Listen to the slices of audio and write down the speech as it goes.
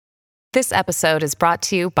This episode is brought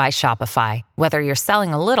to you by Shopify. Whether you're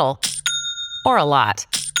selling a little or a lot,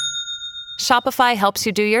 Shopify helps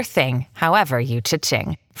you do your thing, however you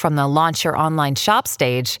cha-ching. From the launch your online shop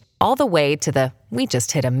stage, all the way to the we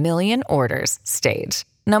just hit 1 million orders stage.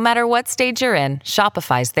 No matter what stage you're in,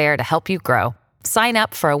 Shopify's there to help you grow. Sign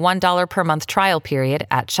up for a $1 per month trial period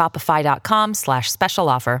at shopify.com/special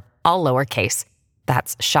offer, all lowercase.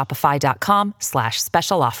 That's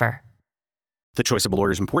shopify.com/special offer. The choice of a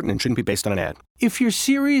lawyer is important and shouldn't be based on an ad. If you're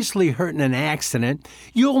seriously hurt in an accident,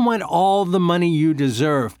 you'll want all the money you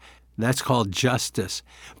deserve. That's called justice.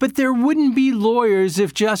 But there wouldn't be lawyers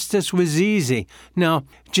if justice was easy. No,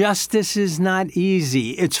 justice is not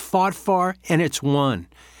easy. It's fought for and it's won.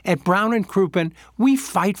 At Brown & Crouppen, we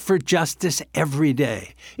fight for justice every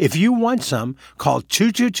day. If you want some, call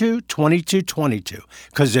 222-2222.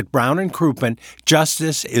 Because at Brown & Crouppen,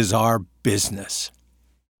 justice is our business.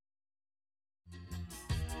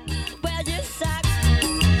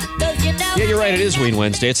 Yeah, you're right. It is Ween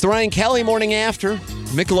Wednesday. It's the Ryan Kelly Morning After.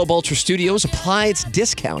 Michelob Ultra Studios applies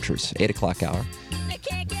discounters. 8 o'clock hour.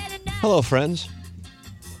 Hello, friends.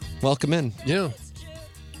 Welcome in. Yeah.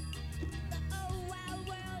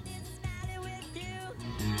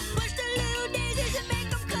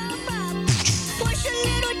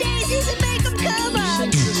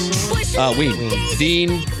 Ween.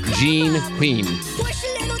 Dean, Gene, Queen.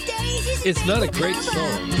 It's not a great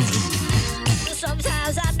song.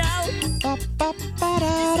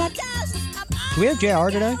 Do we have JR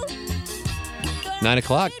today? 9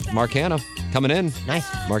 o'clock. Mark Hanna coming in. Nice.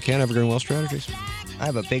 Mark Hanna, Evergreen Wealth Strategies. I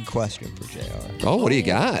have a big question for JR. Oh, what do you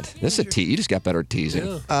got? This is a tee. You just got better at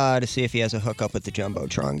teasing. Yeah. To see if he has a hookup with the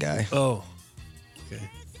Jumbotron guy. Oh. Okay.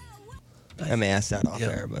 I may ask that off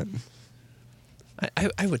air, but...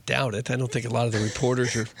 I would doubt it. I don't think a lot of the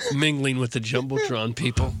reporters are mingling with the Jumbotron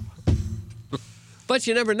people. But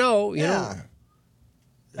you never know, you know.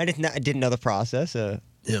 I didn't know the process of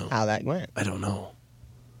how that went. I don't know.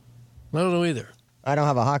 I don't know either. I don't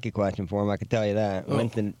have a hockey question for him, I can tell you that. Oh.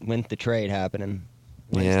 When's the trade happening?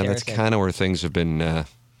 Yeah, that's kind of where things have been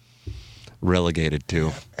relegated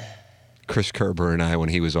to. Chris Kerber and I, when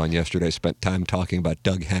he was on yesterday, spent time talking about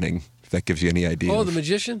Doug Henning, if that gives you any idea. Oh, the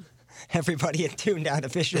magician? Everybody had tuned out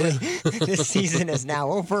officially. This season is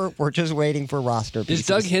now over. We're just waiting for roster pieces. Is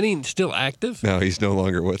Doug Henning still active? No, he's no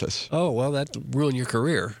longer with us. Oh, well, that ruined your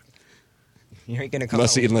career. You ain't going to come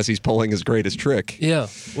unless he's pulling his greatest trick. Yeah.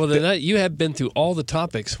 Well, then you have been through all the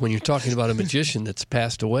topics when you're talking about a magician that's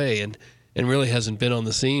passed away and really hasn't been on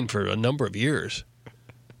the scene for a number of years.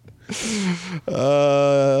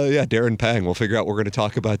 Darren Pang. We'll figure out what we're going to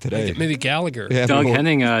talk about today. Maybe Gallagher. Yeah, Doug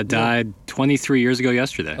Henning died 23 years ago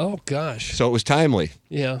yesterday. Oh, gosh. So it was timely.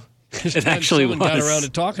 Yeah. It actually was. Got around to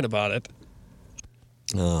talking about it.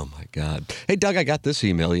 Oh, my God. Hey, Doug, I got this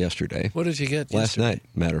email yesterday. What did you get Last night,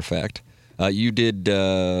 matter of fact. You did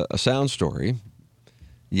a SoundStory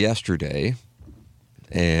yesterday,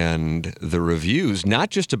 and the reviews, not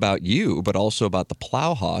just about you, but also about the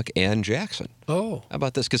Plowhawk and Jackson. Oh. How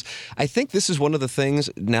about this? Because I think this is one of the things,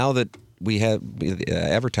 now that we have the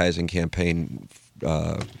advertising campaign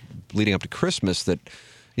leading up to Christmas, that,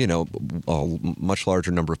 you know, a much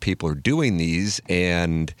larger number of people are doing these,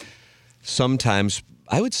 and sometimes,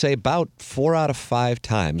 I would say about 4 out of 5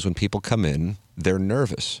 times when people come in, they're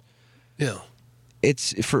nervous. Yeah.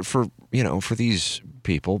 It's for these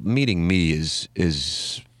people, meeting me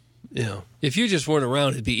is yeah. If you just weren't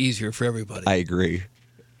around, it'd be easier for everybody. I agree.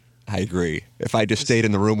 If I just stayed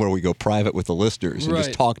in the room where we go private with the listeners and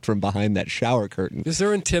just talked from behind that shower curtain. Because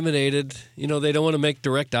they're intimidated. You know, they don't want to make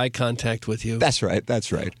direct eye contact with you. That's right. But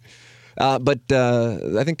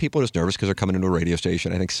I think people are just nervous because they're coming into a radio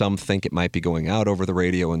station. I think some think it might be going out over the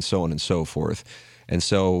radio and so on and so forth. And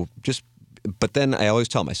so but then I always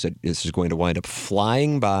tell them, I said, this is going to wind up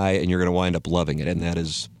flying by and you're going to wind up loving it. And that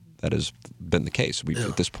has been the case. We've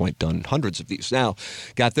at this point done hundreds of these. Now,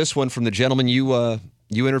 got this one from the gentleman you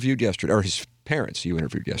interviewed yesterday, or his parents you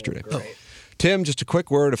interviewed yesterday. Oh. Tim, just a quick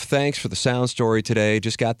word of thanks for the SoundStory today.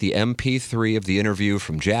 Just got the MP3 of the interview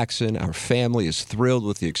from Jackson. Our family is thrilled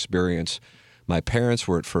with the experience. My parents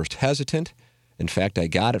were at first hesitant. In fact, I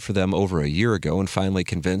got it for them over a year ago and finally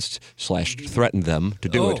convinced/threatened them to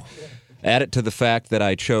do it. Add it to the fact that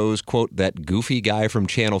I chose, quote, that goofy guy from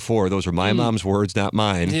Channel 4, those are my mom's words, not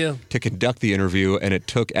mine, to conduct the interview, and it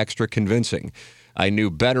took extra convincing. I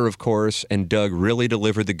knew better, of course, and Doug really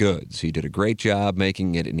delivered the goods. He did a great job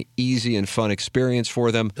making it an easy and fun experience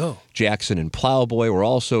for them. Jackson and Plowboy were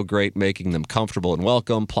also great, making them comfortable and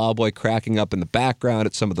welcome. Plowboy cracking up in the background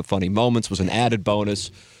at some of the funny moments was an added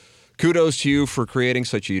bonus. Kudos to you for creating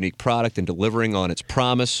such a unique product and delivering on its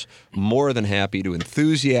promise. More than happy to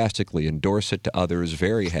enthusiastically endorse it to others.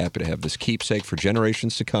 Very happy to have this keepsake for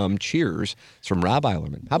generations to come. Cheers. It's from Rob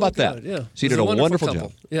Eilerman. How about that? Yeah. So you did a wonderful couple.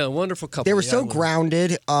 job. Yeah, wonderful couple. They were the so Islanders.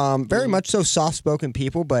 grounded, very much so soft-spoken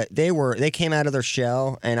people, but they came out of their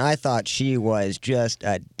shell, and I thought she was just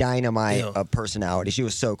a dynamite of personality. She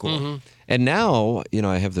was so cool. And now,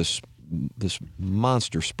 I have this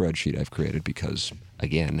monster spreadsheet I've created because,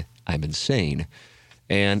 again, I'm insane.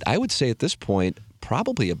 And I would say at this point,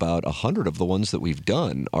 probably about 100 of the ones that we've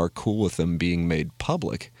done are cool with them being made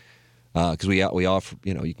public. Because we offer,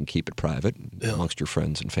 you can keep it private amongst your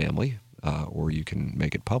friends and family, or you can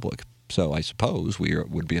make it public. So I suppose we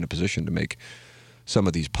would be in a position to make some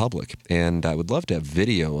of these public. And I would love to have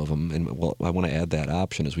video of them. And I want to add that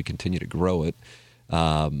option as we continue to grow it.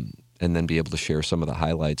 And then be able to share some of the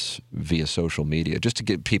highlights via social media, just to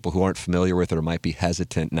get people who aren't familiar with it or might be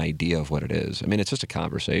hesitant an idea of what it is. I mean, it's just a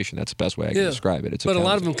conversation. That's the best way I can describe it. But a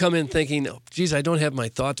lot of them come in thinking, oh, geez, I don't have my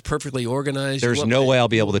thoughts perfectly organized. There's no way I'll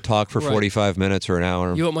be able to talk for 45 minutes or an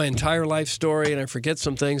hour. You want my entire life story, and I forget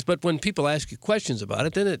some things. But when people ask you questions about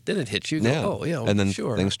it, then it hits you. You go, oh, yeah, and then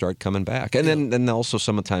sure. things start coming back. And then also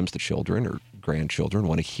sometimes the children or grandchildren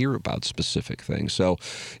want to hear about specific things. So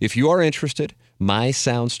if you are interested,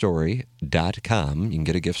 mysoundstory.com. You can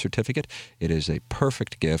get a gift certificate. It is a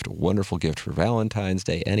perfect gift, wonderful gift for Valentine's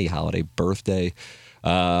Day, any holiday, birthday.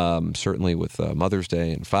 Certainly with Mother's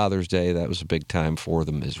Day and Father's Day, that was a big time for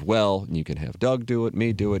them as well. And you can have Doug do it,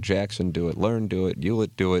 me do it, Jackson do it, Learn do it,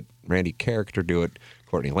 Hewlett do it, Randy Character do it,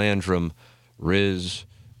 Courtney Landrum, Riz,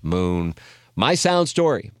 Moon.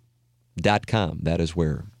 mysoundstory.com. That is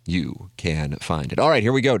where you can find it. All right,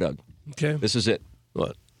 here we go, Doug. Okay. This is it.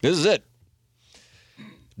 What? This is it.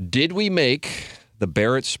 Did we make the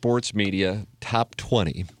Barrett Sports Media top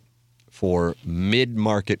 20 for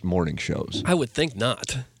mid-market morning shows? I would think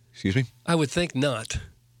not. Excuse me? I would think not.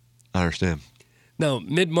 I understand. Now,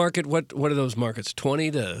 mid-market, what are those markets? 20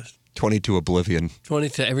 to 20 to oblivion. 20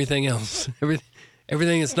 to everything else.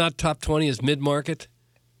 Everything that's not top 20 is mid-market?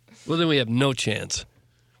 Well, then we have no chance.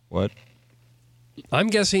 What? I'm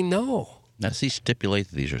guessing no. Now, does he stipulate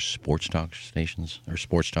that these are sports talk stations or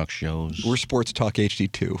sports talk shows? We're Sports Talk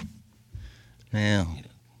HD2. Well,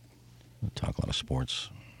 we talk a lot of sports.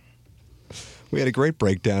 We had a great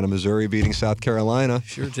breakdown of Missouri beating South Carolina.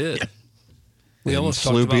 Sure did. We And almost SLU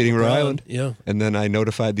talked about beating LeBron. Rhode Island. Yeah. And then I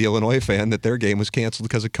notified the Illinois fan that their game was canceled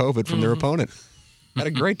because of COVID from their opponent. Had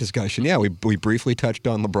a great discussion. Yeah, we briefly touched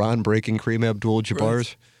on LeBron breaking Kareem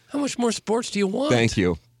Abdul-Jabbar's. How much more sports do you want? Thank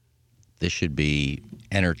you. This should be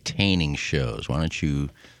entertaining shows. Why don't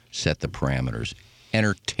you set the parameters?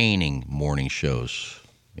 Entertaining morning shows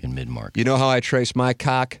in mid-market. You know how I trace my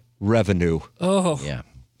cock? Revenue. Oh. Yeah.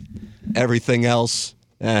 Everything else,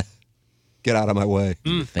 get out of my way.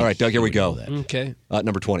 All right, Doug, here we go. Okay.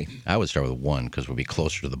 Number 20. I would start with 1 because we'll be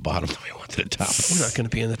closer to the bottom than we want to the top. We're not going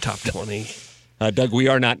to be in the top 20. Doug, we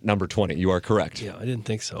are not number 20. You are correct. Yeah, I didn't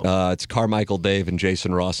think so. It's Carmichael, Dave, and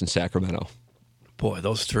Jason Ross in Sacramento. Boy,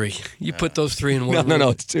 those three. You put those three in one room.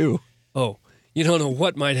 No, it's 2. Oh, you don't know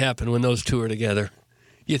what might happen when those two are together.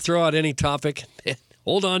 You throw out any topic,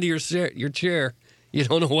 hold on to your chair. You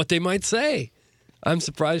don't know what they might say. I'm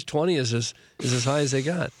surprised 20 is as high as they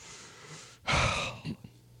got.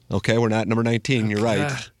 Okay, we're not number 19. You're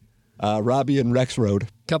right. Robbie and Rex Road.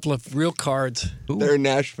 Couple of real cards. They're in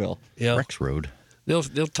Nashville. Yeah. Rex Road. They'll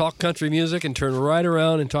talk country music and turn right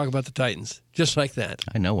around and talk about the Titans. Just like that.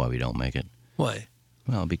 I know why we don't make it. Why?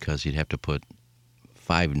 Well, because you'd have to put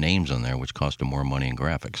 5 names on there, which cost them more money in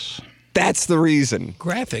graphics. That's the reason.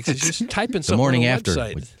 Graphics is just typing The something morning on a after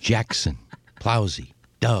website. with Jackson, Plowsy,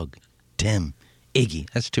 Doug, Tim, Iggy.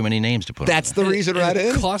 That's too many names to put That's on the reason right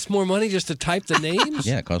It in. costs more money just to type the names?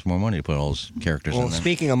 Yeah, it costs more money to put all those characters Well, in there.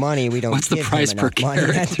 speaking of money, we don't What's the give price him per enough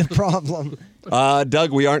money. That's the problem.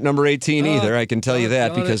 Doug, we aren't number 18 either. I can tell you that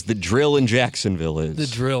doggone because it. the drill in Jacksonville is. The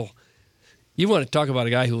drill. You want to talk about a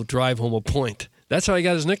guy who will drive home a point. That's how he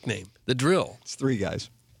got his nickname, the drill. It's 3 guys.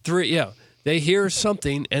 3, yeah. They hear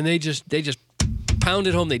something and they just pound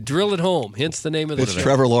it home. They drill it home. Hence the name of the It's show.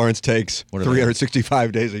 Trevor Lawrence takes What are they?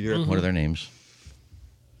 365 days a year. What are their names?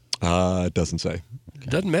 It doesn't say.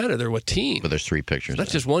 Doesn't matter. They're a team. But there's 3 pictures.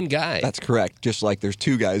 That's there. just one guy. That's correct. Just like there's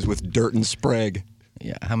 2 guys with dirt and Sprague.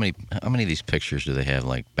 Yeah. How many of these pictures do they have,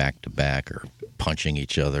 like back to back or punching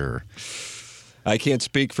each other? Or... I can't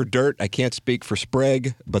speak for dirt. I can't speak for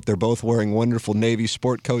Sprague, but they're both wearing wonderful Navy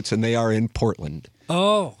sport coats, and they are in Portland.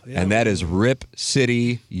 Oh, yeah. And that is Rip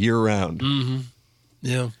City year-round.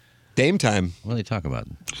 Yeah. Dame time. What do they talk about?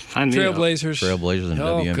 Find me Trailblazers. Trailblazers and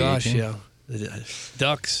Oh, WNBA gosh, team? yeah. The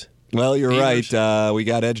Ducks. Well, you're Beavers. right. We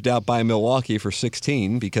got edged out by Milwaukee for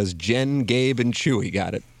 16 because Jen, Gabe, and Chewy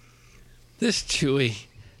got it. This Chewy,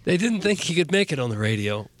 they didn't think he could make it on the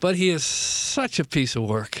radio, but he is such a piece of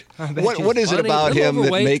work. What is it funny, about little him that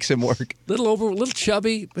overweight. makes him work? Little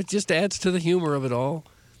chubby, but just adds to the humor of it all.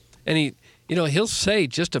 And he'll say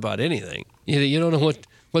just about anything. You don't know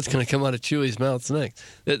what's going to come out of Chewy's mouth next.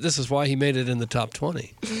 This is why he made it in the top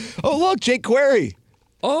 20. Oh, look, Jake Query.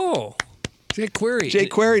 Oh, Jake Query. Jake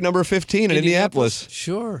Query, number 15 in Indianapolis.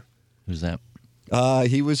 Sure. Who's that?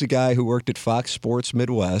 He was a guy who worked at Fox Sports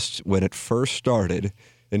Midwest when it first started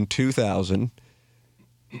in 2000.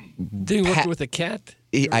 Did he work with a cat?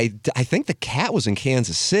 I think the cat was in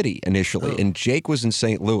Kansas City initially, and Jake was in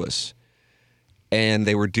St. Louis. And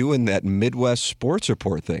they were doing that Midwest Sports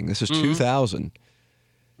Report thing. This is 2000.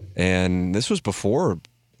 And this was before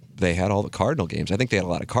they had all the Cardinal games. I think they had a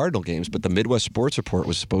lot of Cardinal games, but the Midwest Sports Report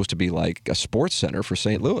was supposed to be like a sports center for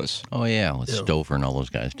St. Louis. Oh, yeah. Stover and all those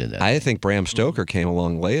guys did that. I think Bram Stoker came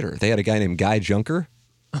along later. They had a guy named Guy Junker.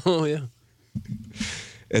 Oh, yeah.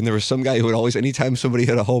 And there was some guy who would always, anytime somebody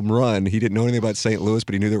hit a home run, he didn't know anything about St. Louis,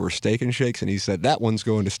 but he knew there were Steak and Shakes, and he said, that one's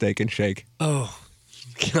going to Steak and Shake. Oh,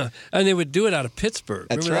 God. And they would do it out of Pittsburgh.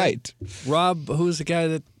 That's Remember right. That? Rob, who was the guy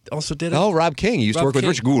that also did it? Oh, Rob King. He used to work with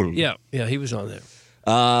Rich Gould. Yeah, he was on there.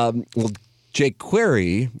 Well, Jake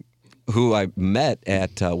Query, who I met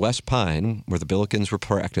at West Pine, where the Billikens were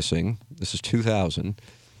practicing. This is 2000.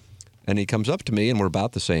 And he comes up to me, and we're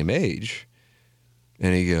about the same age.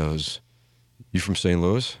 And he goes, you from St.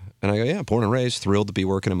 Louis? And I go, yeah, born and raised, thrilled to be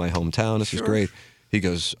working in my hometown. This is great. He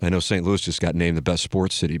goes, I know St. Louis just got named the best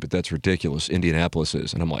sports city, but that's ridiculous. Indianapolis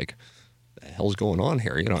is. And I'm like, the hell's going on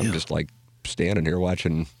here? I'm just like standing here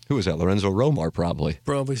watching, who was that? Lorenzo Romar, probably.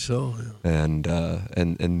 Probably so, yeah.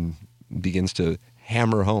 And begins to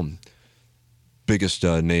hammer home. Biggest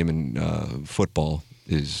name in football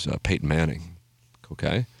is Peyton Manning.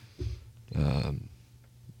 Okay.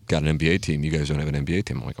 Got an NBA team. You guys don't have an NBA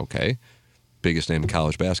team. I'm like, okay. Biggest name in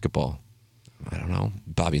college basketball. I don't know.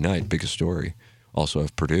 Bobby Knight, biggest story. Also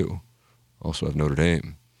have Purdue. Also have Notre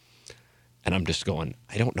Dame. And I'm just going,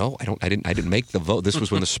 I don't know. I didn't make the vote. This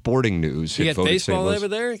was when the Sporting News You had got voted baseball St. Louis. over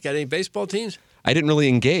there? Got any baseball teams? I didn't really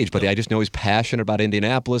engage, but I just know he's passionate about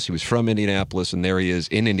Indianapolis. He was from Indianapolis, and there he is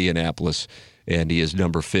in Indianapolis, and he is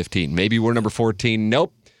number 15. Maybe we're number 14.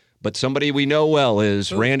 Nope. But somebody we know well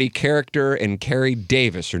is Randy Character and Kerry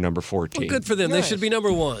Davis are number 14. Well, good for them. Nice. They should be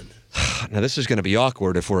number 1. Now, this is going to be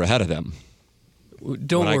awkward if we're ahead of them.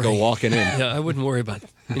 Don't worry. I go walking in. Yeah, I wouldn't worry about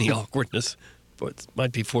any awkwardness, but it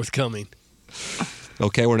might be forthcoming.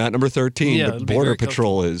 Okay, we're not number 13, but Border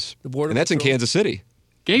Patrol is. And that's in Kansas City.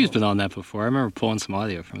 Gabe's been on that before. I remember pulling some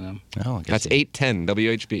audio from them. Oh, I guess That's 810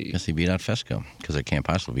 WHB. I guess he beat out Fesco because there can't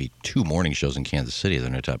possibly be 2 morning shows in Kansas City that are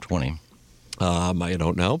in the top 20. I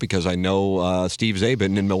don't know because I know Steve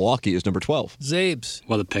Zabin in Milwaukee is number 12. Zabes.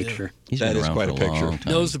 What a picture. He's That been is around quite for a picture. long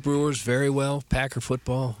time. Knows the Brewers very well. Packer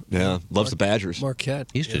football. Yeah, loves the Badgers. Marquette.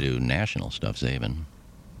 He used to do national stuff, Zabin,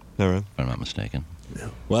 All right. if I'm not mistaken.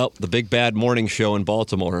 Well, the Big Bad Morning Show in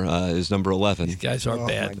Baltimore is number 11. These guys are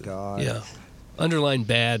bad. Oh, my God. Yeah. Underline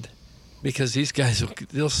bad because these guys,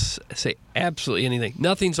 they'll say absolutely anything.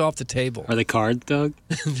 Nothing's off the table. Are they cards, Doug?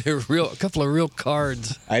 They're a couple of real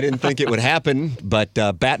cards. I didn't think it would happen, but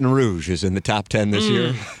Baton Rouge is in the top 10 this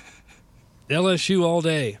year. LSU all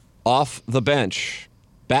day. Off the bench,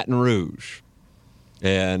 Baton Rouge.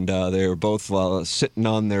 And they were both sitting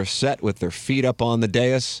on their set with their feet up on the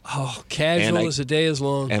dais. Oh, casual as a day is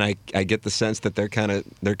long. And I get the sense that they're kind of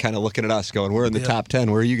looking at us going, we're in the top 10.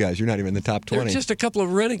 Where are you guys? You're not even in the top 20. They're just a couple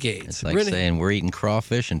of renegades. It's like saying we're eating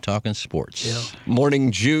crawfish and talking sports. Yeah.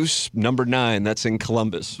 Morning Juice, number 9. That's in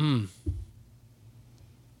Columbus. A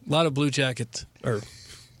lot of Blue Jackets.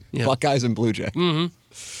 Buckeyes and Blue Jackets. Mm-hmm.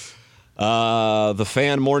 The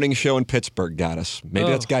Fan Morning Show in Pittsburgh got us. Maybe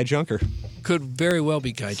that's Guy Junker. Could very well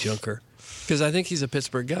be Guy Junker. Because I think he's a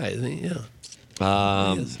Pittsburgh guy, isn't he?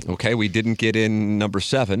 Yeah. Okay, we didn't get in number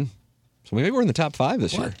 7. So maybe we're in the top 5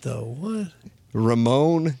 this year. What?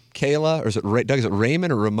 Ramon, Kayla, or is it Doug? Is it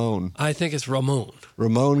Raymond or Ramon? I think it's Ramon.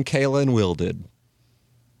 Ramon, Kayla, and Will did.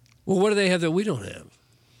 Well, what do they have that we don't have?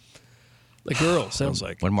 The girl, sounds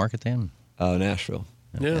like. What market they in? Nashville.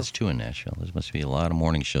 Yeah. That's 2 in Nashville. There must be a lot of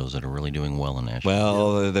morning shows that are really doing well in Nashville.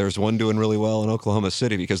 Well, there's one doing really well in Oklahoma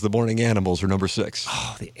City because the Morning Animals are number 6.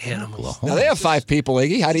 Oh, the animals. Now, they have 5 people,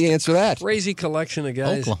 Iggy. How do you answer that? Crazy collection of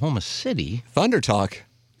guys. Oklahoma City? Thunder Talk.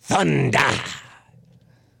 Thunder.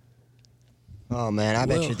 Oh, man, I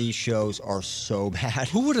bet you these shows are so bad.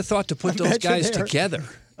 Who would have thought to put those bet you guys they're together?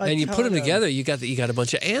 And you put them together, you got a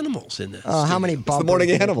bunch of animals in this. How many bumpers Morning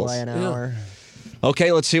do they Animals. play an hour?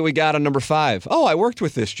 Okay, let's see what we got on number 5. Oh, I worked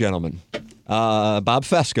with this gentleman. Bob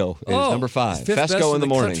Fesco is number 5. Fesco in the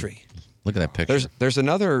morning. Country. Look at that picture. There's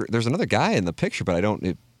another guy in the picture, but I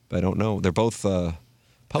don't know. They're both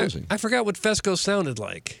posing. I forgot what Fesco sounded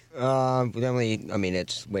like.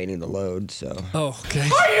 It's waiting to load, so. Oh, okay.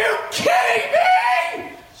 Are you kidding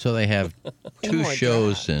me? So they have two my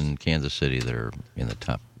shows in Kansas City that are in the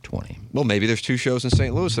top 20. Well, maybe there's 2 shows in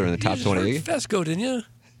St. Louis that are in the top You 20. just heard Fesco, didn't you?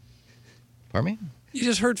 Pardon me? You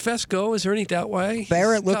just heard Fesco. Is there any doubt why?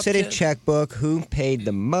 Barrett looks Top at 10? his checkbook, who paid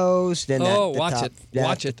the most, and Watch it. that's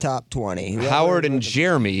Watch the it. top 20. Howard and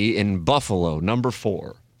Jeremy in Buffalo, number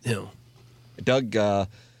 4. Yeah. Doug, I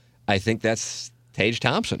think that's Tage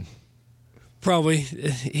Thompson. Probably.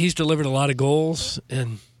 He's delivered a lot of goals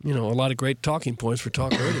and, a lot of great talking points for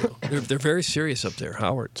talk radio. They're very serious up there,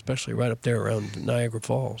 Howard, especially right up there around Niagara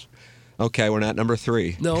Falls. Okay, we're not number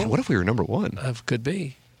 3. No. God, what if we were number 1? Could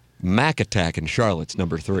be. Mac Attack in Charlotte's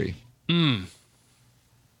number 3.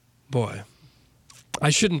 Boy, I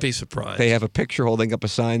shouldn't be surprised. They have a picture holding up a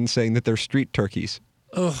sign saying that they're street turkeys.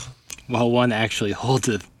 Oh, Well, one actually holds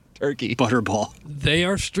a Turkey. butterball. they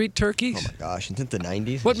are street turkeys? Oh, my gosh. Isn't it the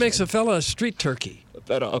 90s? What makes a fella a street turkey?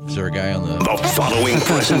 Is there a guy on the... The following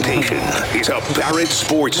presentation is a Barrett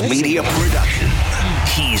Sports Media production.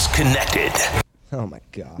 He's connected. Oh, my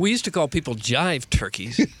God. We used to call people jive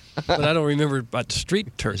turkeys, but I don't remember about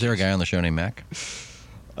street turkeys. Is there a guy on the show named Mac?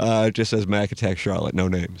 It just says Mac Attack Charlotte, no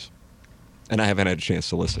names. And I haven't had a chance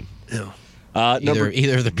to listen. No.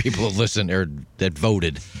 Either of the people that listened or that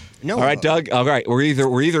voted. No. All right, Doug. All right, we're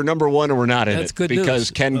either number 1 or we're not in That's it. good because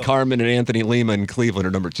news. Ken Carmen and Anthony Lima in Cleveland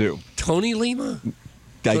are number 2. Tony Lima?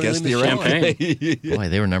 I Tony guess Lima's theoretically. Boy,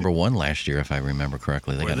 they were number 1 last year, if I remember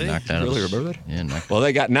correctly. They Were got they? knocked out Really of the... remember that? Yeah, knocked Well,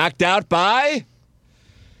 they got knocked out by.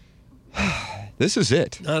 This is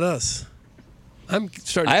it. Not us. I'm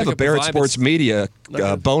starting to I have pick a up Barrett vibe. Sports Media Not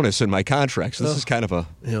good. bonus in my contract. So this is kind of a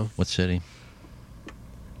What city?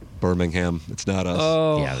 Birmingham. It's not us.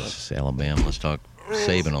 Oh, Yeah, this is Alabama. Let's talk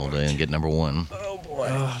Saban all day and get number 1.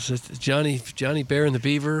 oh, is it Johnny Bear and the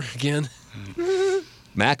Beaver again?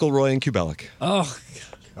 McElroy and Kubelic. Oh,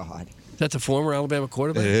 God. that's a former Alabama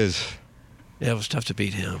quarterback? It is. Yeah, it was tough to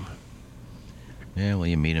beat him. Yeah, well,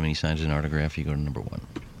 you meet him and he signs an autograph, you go to number 1.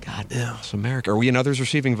 God, Yeah. it's America. Are we in others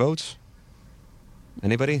receiving votes?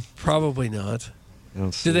 Anybody? Probably not. I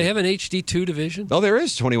don't see Do they it. have an HD2 division? Oh, there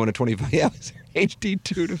is 21 to 25. Yeah, it's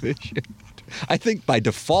HD2 division. I think by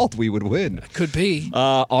default we would win. Could be.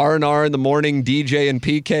 R&R in the morning, DJ and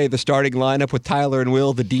PK, the starting lineup with Tyler and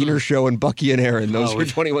Will, the Diener Show, and Bucky and Aaron. Those were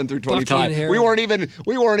 21 through Bucky 25. and Aaron.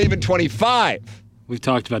 We weren't even 25. We've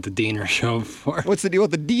talked about the Diener show before. What's the deal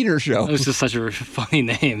with the Diener Show? It was just such a funny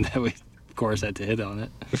name that we, of course, had to hit on it.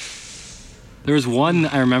 There was one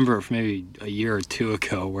I remember from maybe a year or 2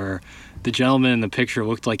 ago where the gentleman in the picture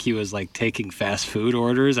looked like he was like taking fast food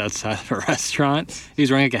orders outside of a restaurant. He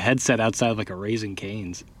was wearing like a headset outside of like a Raising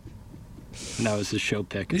Cane's. And that was his show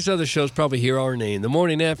pick. These other shows probably hear our name. The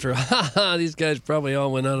morning after, these guys probably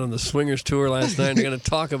all went out on the swingers tour last night and they're going to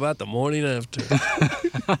talk about the morning after.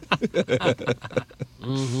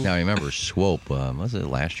 Now, I remember Swope, was it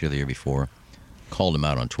last year or the year before, called him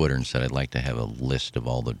out on Twitter and said, I'd like to have a list of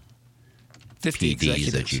all the 50 PDs that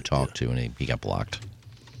executives. you talked to, and he got blocked.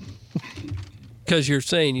 Because you're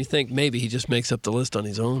saying you think maybe he just makes up the list on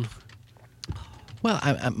his own. Well,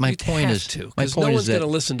 my You'd point have is, to, my 'cause no point one's is that going to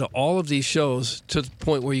listen to all of these shows to the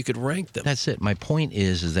point where you could rank them. that's it. My point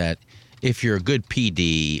is that if you're a good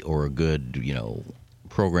PD or a good,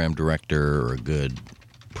 program director or a good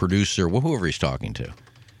producer, whoever he's talking to,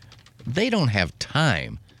 they don't have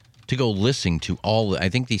time to go listen to all. I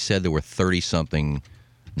think they said there were 30-something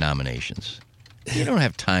nominations. You don't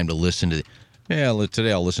have time to listen to.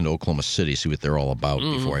 Today I'll listen to Oklahoma City, see what they're all about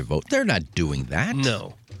before I vote. They're not doing that.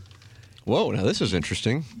 No. Whoa, now this is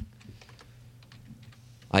interesting.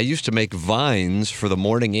 I used to make vines for the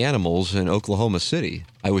Morning Animals in Oklahoma City.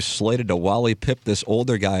 I was slated to Wally Pip, this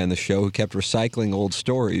older guy on the show who kept recycling old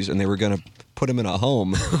stories, and they were going to put him in a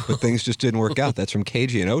home, but things just didn't work out. That's from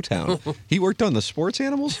KG in O-Town. He worked on the sports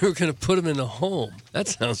animals? You're going to put him in a home. That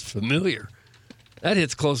sounds familiar. That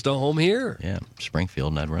hits close to home here. Yeah,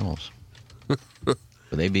 Springfield, Ned Reynolds. Would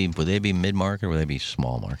they be mid-market or would they be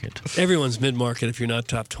small market? Everyone's mid-market if you're not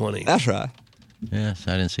top 20. That's right. Yes,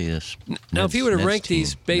 I didn't see this. Now, if you were to rank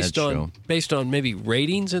these based show. on maybe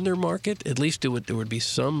ratings in their market, at least there would be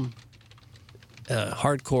some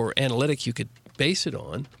hardcore analytic you could base it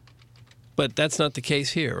on. But that's not the case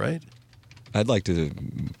here, right? I'd like to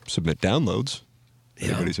submit downloads. If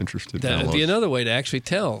Yeah. anybody's interested. That would be another way to actually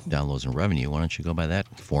tell. Downloads and revenue. Why don't you go by that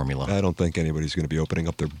formula? I don't think anybody's going to be opening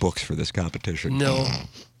up their books for this competition. No.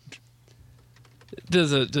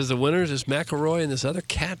 Does the winners, this McElroy and this other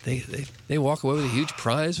cat, they walk away with a huge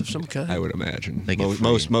prize of some kind? I would imagine. They get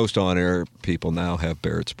Most on-air people now have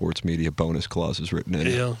Barrett Sports Media bonus clauses written in.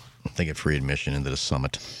 Yeah. They get free admission into the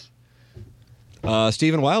summit.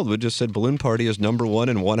 Stephen Wildwood just said Balloon Party is number 1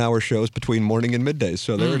 in 1-hour shows between morning and middays.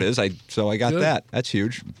 So there it is. I got Good. that. That's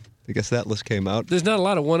huge. I guess that list came out. There's not a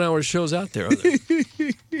lot of 1-hour shows out there, are there?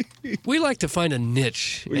 We like to find a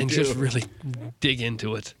niche and just really dig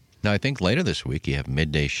into it. Now, I think later this week you have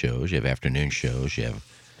midday shows, you have afternoon shows, you have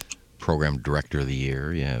program director of the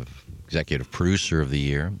year, you have executive producer of the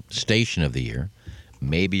year, station of the year.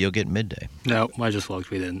 Maybe you'll get midday. No, I just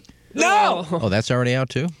looked. We didn't. No! Oh, that's already out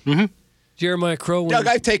too? Mm-hmm. Jeremiah Crow. Doug,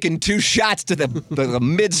 I've taken 2 shots to the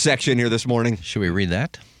midsection here this morning. Should we read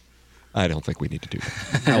that? I don't think we need to do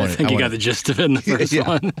that. I think you got the gist of it in the first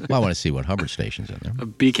one. Well, I want to see what Hubbard station's in there.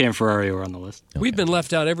 BK and Ferrari were on the list. Okay. We've been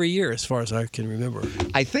left out every year, as far as I can remember.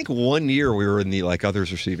 I think one year we were in the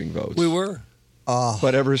others receiving votes. We were.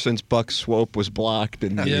 But ever since Buck Swope was blocked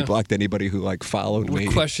and he blocked anybody who followed We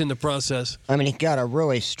me. questioned the process. I mean, he got a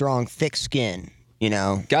really strong, thick skin, you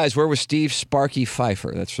know. Guys, where was Steve Sparky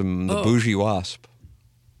Pfeiffer? That's from the Bougie Wasp.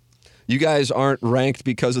 You guys aren't ranked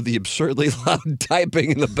because of the absurdly loud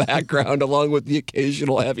typing in the background, along with the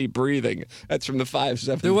occasional heavy breathing. That's from the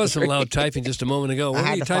 573. There was some loud typing just a moment ago. What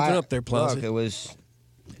were you typing up there, Plowsy? Look, it was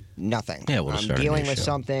nothing. Yeah, we'll I'm start a dealing new with show.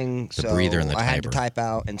 something, The so breather and the I had to typer. type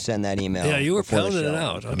out and send that email. Yeah, you were before the pounding it show.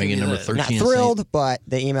 out. I'll Coming give in you number that. 13. Not in thrilled, but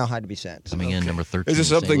the email had to be sent. Coming in number 13. Is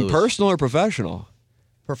this in St. something Louis. personal or professional?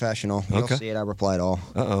 Professional. You'll Okay. see it. I replied all.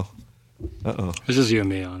 This is you and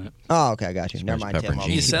me on it. Oh, okay, I got you. Never Where's mind, Pepper Tim. and I'll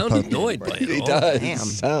Gene? You keep sound poking annoyed you. by it. He all. does. Damn.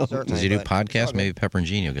 Sound- Certainly, Does he do but- podcasts? Maybe Pepper and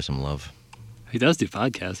Gene will get some love. He does do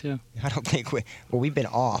podcasts, yeah. I don't think we've been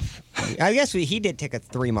off. I guess he did take a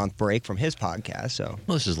 3-month break from his podcast, so.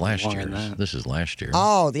 Well, this is last Longer year. than that. This is last year.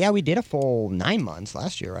 Oh, yeah, we did a full 9 months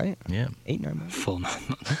last year, right? Yeah. 8-9 months. Full 9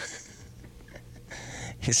 months.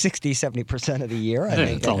 60-70% of the year, I Yeah,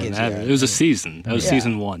 think. that's all that that gives mattered. you- It was a season. That was Yeah.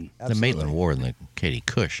 season 1. The Absolutely. Maitland Ward and the Katie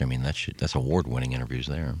Cush. I mean, that's award-winning interviews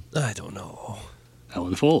there. I don't know.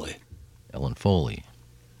 Ellen Foley. Ellen Foley.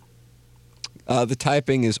 The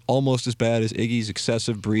typing is almost as bad as Iggy's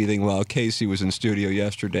excessive breathing while Casey was in studio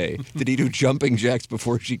yesterday. Did he do jumping jacks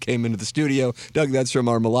before she came into the studio? Doug, that's from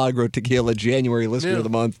our Milagro Tequila January listener of the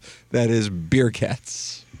month. That is Beer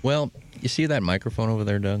Cats. Well, you see that microphone over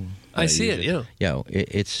there, Doug? I see it, yeah. Yeah,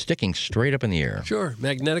 it's sticking straight up in the air. Sure,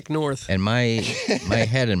 magnetic north. And my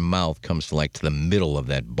head and mouth comes to the middle of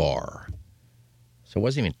that bar. So I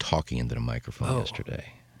wasn't even talking into the microphone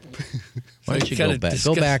yesterday. Why don't you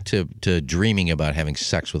go back to dreaming about having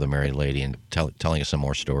sex with a married lady and telling us some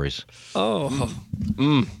more stories? Oh,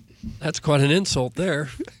 that's quite an insult there.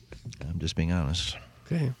 I'm just being honest.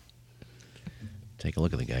 Okay. Take a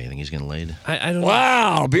look at the guy. You think he's getting laid? I don't know.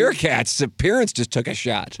 Wow, Beer Cats' appearance just took a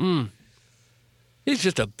shot. He's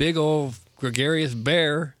just a big old gregarious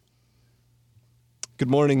bear. Good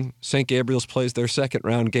morning. St. Gabriel's plays their second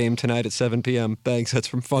round game tonight at 7 p.m. Thanks. That's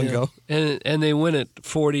from Fungo. Yeah. And they win it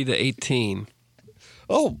 40-18.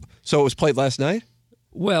 Oh, so it was played last night?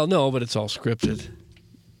 Well, no, but it's all scripted.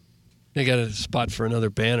 They got a spot for another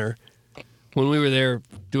banner. When we were there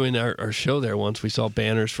doing our show there once, we saw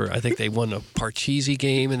banners for, I think they won a Parcheesi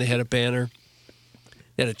game and they had a banner.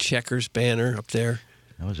 They had a Checkers banner up there.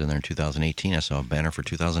 I was in there in 2018. I saw a banner for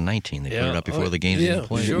 2019. They put it up before Oh, the game's yeah, even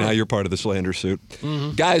played. sure. Now you're part of the slander suit.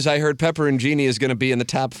 Guys, I heard Pepper and Jeannie is going to be in the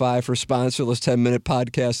top 5 for sponsorless 10-minute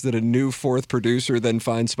podcasts that a new 4th producer then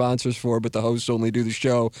finds sponsors for, but the hosts only do the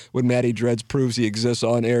show when Matty Dreads proves he exists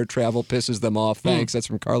on air. Travel pisses them off. Thanks. That's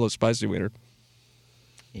from Carlos Spicy Wiener.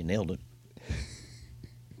 He nailed it.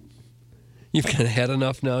 You've kind of had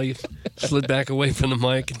enough now. You've slid back away from the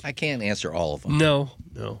mic. I can't answer all of them. No,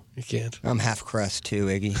 you can't. I'm half crest too,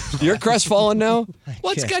 Iggy. You're crestfallen now?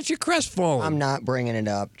 What's got you crestfallen? I'm not bringing it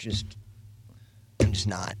up. I'm just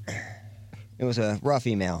not. It was a rough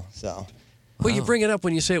email, so. Well, you bring it up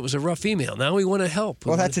when you say it was a rough email. Now we want to help.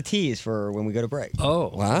 Well, that's a tease for when we go to break. Oh.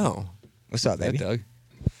 Wow. What's up, baby? Doug.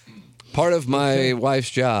 Part of my wife's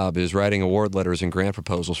job is writing award letters and grant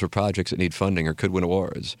proposals for projects that need funding or could win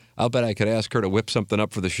awards. I'll bet I could ask her to whip something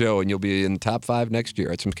up for the show, and you'll be in the top 5 next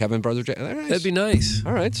year. It's some Kevin Brothers. Nice. That'd be nice.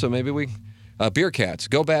 All right, so maybe we... Beer Cats,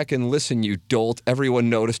 go back and listen, you dolt.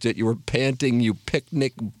 Everyone noticed it. You were panting, you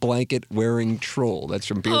picnic blanket-wearing troll. That's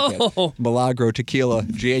from Beer Cats. Milagro Tequila,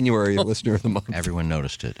 January listener of the month. Everyone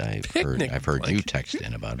noticed it. I've heard you text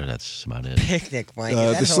in about it. That's about it. Picnic blanket.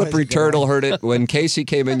 The That's slippery always a good turtle one. heard it. When Casey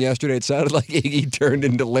came in yesterday, it sounded like Iggy turned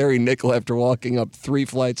into Larry Nickel after walking up 3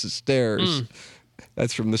 flights of stairs.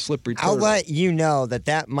 That's from the slippery I'll turtle. let you know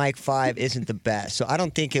that Mic 5 isn't the best. So I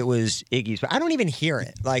don't think it was Iggy's. But I don't even hear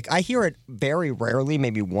it. Like, I hear it very rarely,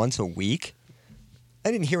 maybe once a week.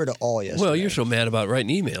 I didn't hear it at all yesterday. Well, you're so mad about writing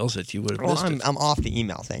emails that you would have missed it. I'm off the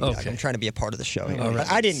email thing. Okay. I'm trying to be a part of the show here. All right.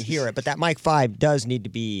 But I didn't hear it. But that Mic 5 does need to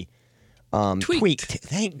be tweaked.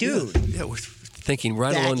 Dude. Yeah, we're thinking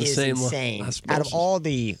right along the same line. That is insane. Out of all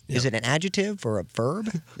the, is it an adjective or a verb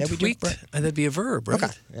that we tweaked? That'd be a verb, right?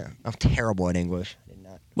 Okay. Yeah. I'm terrible at English.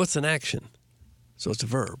 What's an action? So it's a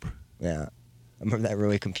verb. Yeah. I remember that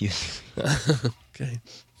really confusing. Okay.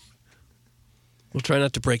 We'll try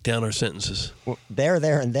not to break down our sentences. Well,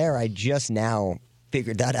 there, and there, I just now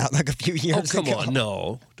figured that out like a few years ago. Oh, come on.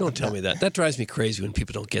 No. Don't tell me that. That drives me crazy when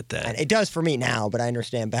people don't get that. And it does for me now, but I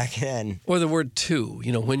understand back then. Or the word to.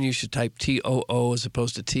 You know, when you should type T-O-O as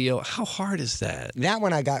opposed to T-O. How hard is that? That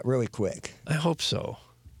one I got really quick. I hope so.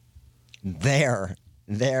 There,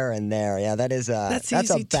 and there. Yeah, that's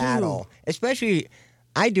a battle. Too. Especially,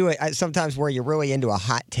 I do it sometimes where you're really into a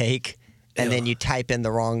hot take. And then you type in the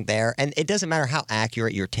wrong there. And it doesn't matter how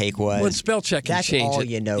accurate your take was. Well, spell check can change it. That's all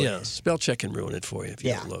you notice. Yeah, spell check can ruin it for you if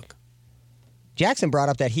you don't look. Jackson brought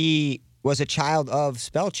up that he was a child of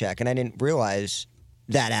spell check, and I didn't realize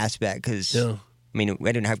that aspect because, I mean, I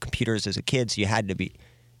didn't have computers as a kid, so you had to be,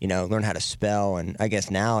 learn how to spell. And I guess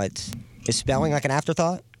now is spelling like an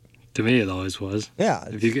afterthought? To me, it always was. Yeah.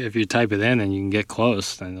 If you type it in and you can get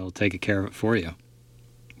close, then it'll take care of it for you.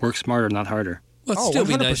 Work smarter, not harder. Well, it'd still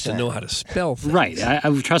be nice to know how to spell things. Right.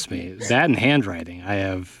 Trust me, that and handwriting, I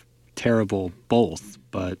have terrible both,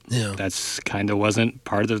 but that's kind of wasn't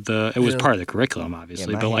part of it was part of the curriculum,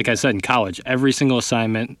 obviously. But like I said, in college, every single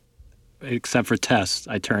assignment, except for tests,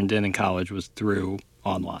 I turned in college was through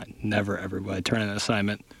online. Never, ever would I turn in an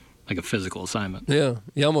assignment, like a physical assignment. Yeah.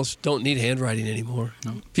 You almost don't need handwriting anymore.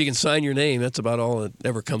 No. If you can sign your name, that's about all that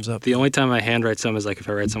ever comes up. The only time I handwrite something is like if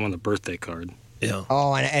I write someone a birthday card. Yeah.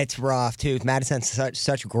 Oh, and it's rough too. Madison's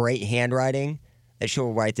such great handwriting that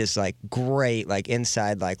she'll write this great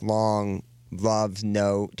inside long love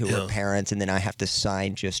note to her parents, and then I have to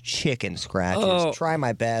sign just chicken scratches. Oh. Try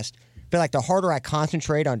my best. But the harder I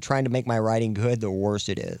concentrate on trying to make my writing good, the worse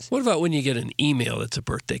it is. What about when you get an email that's a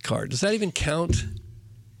birthday card? Does that even count?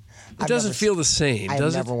 It doesn't feel the same,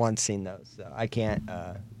 does it? I've never once seen those, so I can't.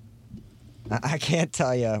 I can't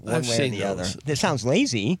tell you one way or the other. This sounds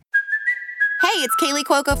lazy. Hey, it's Kaylee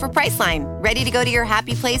Cuoco for Priceline. Ready to go to your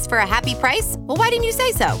happy place for a happy price? Well, why didn't you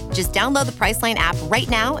say so? Just download the Priceline app right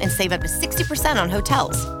now and save up to 60% on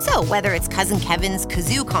hotels. So whether it's Cousin Kevin's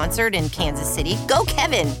Kazoo Concert in Kansas City, go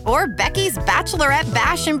Kevin, or Becky's Bachelorette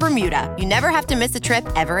Bash in Bermuda, you never have to miss a trip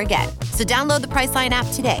ever again. So download the Priceline app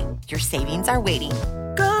today. Your savings are waiting.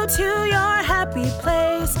 Go to your happy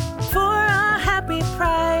place for a happy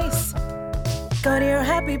price. Go to your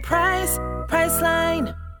happy price,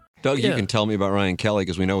 Priceline. Doug, you can tell me about Ryan Kelly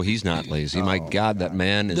because we know he's not lazy. My God, that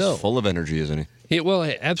man is full of energy, isn't he? Well,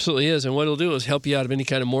 it absolutely is. And what he'll do is help you out of any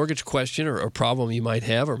kind of mortgage question or problem you might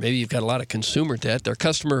have, or maybe you've got a lot of consumer debt. Their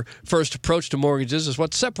customer-first approach to mortgages is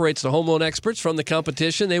what separates the home loan experts from the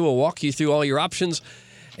competition. They will walk you through all your options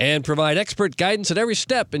and provide expert guidance at every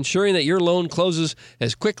step, ensuring that your loan closes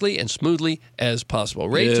as quickly and smoothly as possible.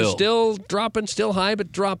 Rates are still dropping, still high,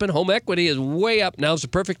 but dropping. Home equity is way up. Now's the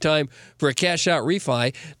perfect time for a cash-out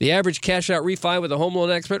refi. The average cash-out refi with a home loan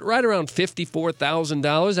expert, right around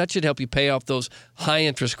 $54,000. That should help you pay off those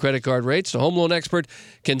high-interest credit card rates. The home loan expert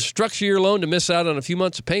can structure your loan to miss out on a few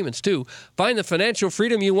months of payments, too. Find the financial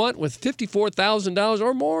freedom you want with $54,000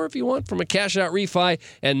 or more if you want from a cash-out refi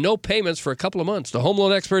and no payments for a couple of months. The home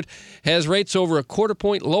loan expert has rates over a quarter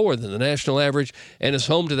point lower than the national average and is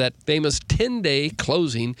home to that famous 10-day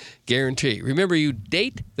closing guarantee. Remember, you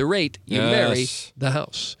date the rate, you marry the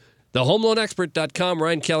house. TheHomeLoanExpert.com,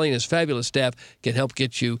 Ryan Kelly and his fabulous staff can help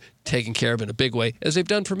get you taken care of in a big way, as they've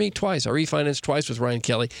done for me twice. I refinanced twice with Ryan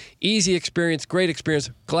Kelly. Easy experience, great experience.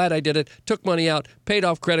 Glad I did it. Took money out, paid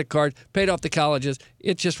off credit card, paid off the colleges.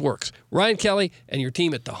 It just works. Ryan Kelly and your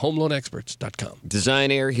team at TheHomeLoanExperts.com. Design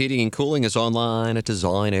Air Heating and Cooling is online at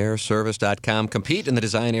DesignAirService.com. Compete in the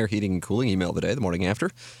Design Air Heating and Cooling email today, the morning after,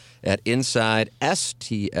 at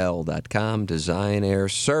InsideSTL.com. Design Air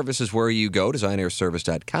Service is where you go,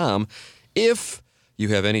 DesignAirService.com, if you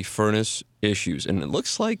have any furnace issues. And it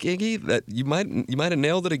looks like, Iggy, that you might have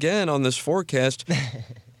nailed it again on this forecast.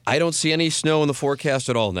 I don't see any snow in the forecast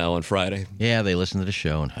at all now on Friday. Yeah, they listen to the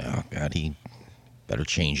show, and, oh, God, he better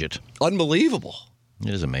change it. Unbelievable.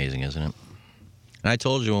 It is amazing, isn't it? And I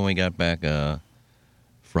told you when we got back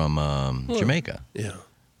from Jamaica. Yeah.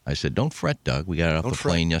 I said, don't fret, Doug. We got off the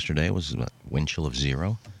plane yesterday. It was a wind chill of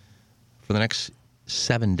 0. For the next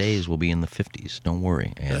 7 days will be in the 50s. Don't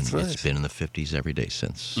worry. And That's nice. It's been in the 50s every day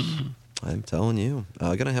since. I'm telling you.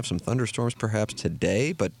 Going to have some thunderstorms perhaps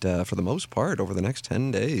today, but for the most part, over the next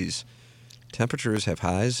 10 days, temperatures have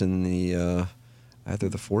highs in the either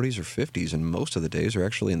the 40s or 50s, and most of the days are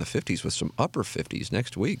actually in the 50s with some upper 50s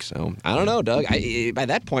next week. So, I don't know, Doug. By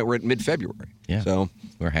that point, we're at mid-February. Yeah. So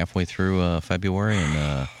we're halfway through February,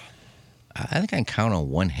 and I think I can count on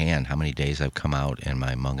one hand how many days I've come out and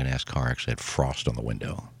my Mungan-ass car actually had frost on the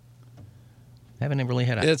window. I haven't really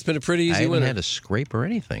had it's been a pretty easy I haven't winter. had a scrape or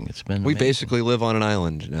anything. It's been we amazing. basically live on an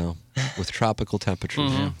island now with tropical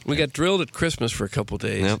temperatures. We got drilled at Christmas for a couple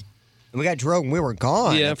days. Yep. We got drilled when we were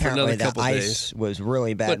gone. Yeah, for Apparently another the couple ice days. was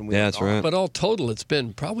really bad. when we were that's gone. right. But all total, it's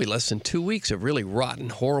been probably less than 2 weeks of really rotten,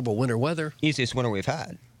 horrible winter weather. Easiest winter we've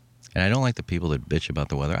had. And I don't like the people that bitch about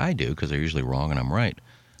the weather. I do, because they're usually wrong and I'm right.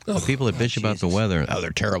 The people that bitch about the weather, they're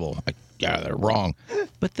terrible. Yeah, they're wrong.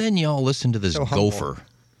 But then y'all listen to this So humble. gopher.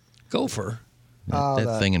 Gopher.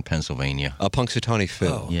 That thing in Pennsylvania. Punxsutawney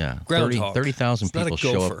Phil. Yeah. Groundhog. 30,000 It's not a people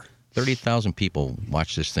show gopher. up. 30,000 people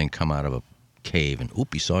watch this thing come out of a cave, and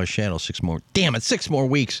he saw a shadow 6 more. Damn it, 6 more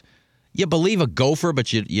weeks. You believe a gopher,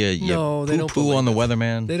 but you No, they don't poo-poo on the believe it.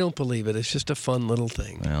 weatherman? They don't believe it. It's just a fun little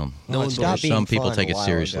thing. Well, No one stopped believes being some people fun take a it while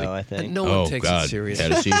seriously. ago, I think. And no one takes God. it seriously.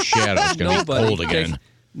 Had to see a shadow. It's going to be cold again.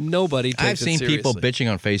 Nobody takes I've it seen seriously. people bitching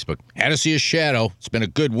on Facebook. Had to see a shadow. It's been a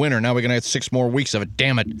good winter. Now we're going to have 6 more weeks of it.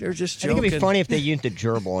 Damn it. They're just I think joking. it'd be funny if they used a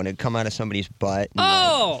gerbil and it'd come out of somebody's butt. and,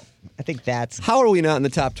 Oh! I think that's. How are we not in the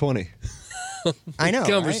top 20? I know.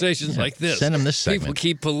 Conversations like this. Send 'em this People segment.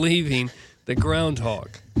 keep believing the groundhog.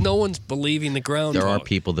 No one's believing the groundhog. There are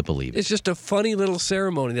people that believe it. It's just a funny little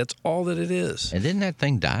ceremony. That's all that it is. And didn't that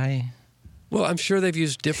thing die? Well, I'm sure they've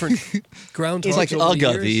used different groundhogs It's like over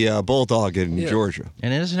Ugga, the years. the bulldog in Yeah. Georgia.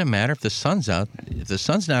 And it doesn't matter if the sun's out. If the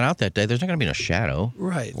sun's not out that day, there's not going to be no shadow.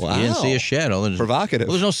 Right. Wow. You didn't see a shadow. Provocative.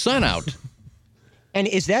 Well, there's no sun out. And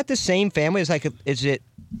is that the same family? Is it,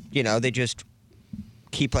 they just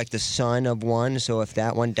keep like the son of one, so if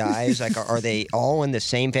that one dies, like are they all in the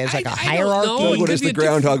same family? It's like a I don't hierarchy. know. Doug, It what could is be the a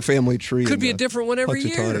different- groundhog family tree? Could in be a the different one every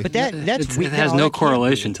year. Punxsutawney? But that's It has that no can't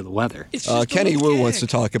correlation be. to the weather. It's just a Kenny little Wu gag. wants to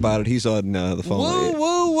talk about it. He's on the phone. Woo,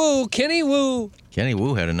 woo, woo. Kenny Woo. Kenny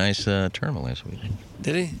Wu had a nice tournament last week.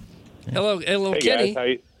 Did he? Hello, Hey Kenny.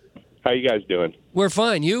 guys, how you guys doing? We're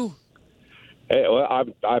fine. You? Hey, well,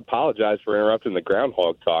 I apologize for interrupting the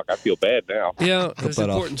groundhog talk. I feel bad now. Yeah, it's that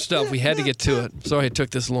off. important stuff. We had to get to it. Sorry it took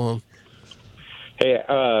this long. Hey,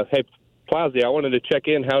 Plowsy, I wanted to check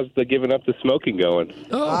in. How's the giving up the smoking going?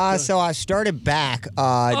 So I started back.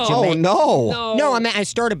 Oh, no. No, I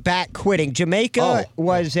started back quitting. Jamaica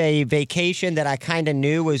was a vacation that I kind of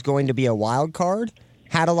knew was going to be a wild card.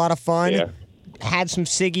 Had a lot of fun. Yeah. Had some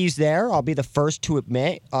ciggies there. I'll be the first to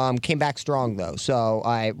admit. Came back strong though, so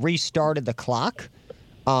I restarted the clock.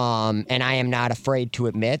 And I am not afraid to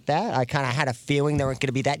admit that. I kind of had a feeling there was going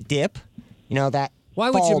to be that dip. That. Why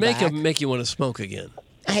would Jamaica fallback. make you want to smoke again?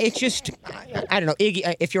 It's just, I don't know,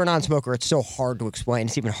 Iggy, if you're a non-smoker, it's so hard to explain.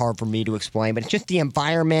 It's even hard for me to explain, but it's just the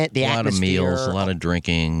environment, the A lot of atmosphere. meals, a lot of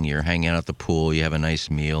drinking. You're hanging out at the pool. You have a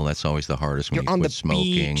nice meal. That's always the hardest when You're you on quit the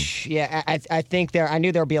smoking. beach. Yeah, I think I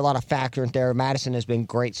knew there would be a lot of factors there. Madison has been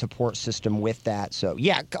great support system with that. So,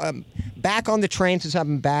 yeah, back on the train since I've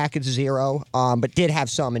been back. It's 0, but did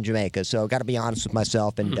have some in Jamaica. So, got to be honest with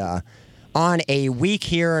myself. And on a week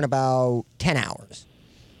here in about 10 hours.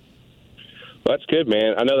 Well, that's good,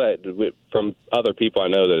 man. I know that from other people I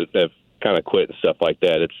know that have kind of quit and stuff like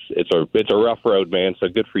that. It's a rough road, man. So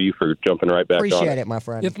good for you for jumping right back on Appreciate it, my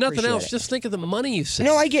friend. If nothing Appreciate else, it. just think of the money you saved.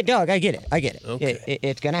 No, I get, Doug. I get it. Okay.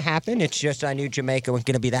 It's going to happen. It's just I knew Jamaica was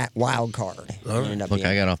going to be that wild card. All right. Look,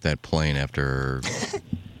 I got off that plane after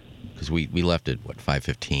because we left at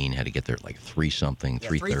 5:15. Had to get there at like 3-something,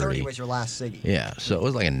 3:30. 3:30 was your last ciggy. Yeah, so it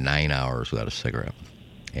was like 9 hours without a cigarette,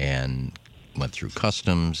 and went through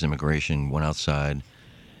customs, immigration, went outside,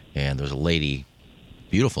 and there was a lady,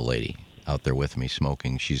 beautiful lady, out there with me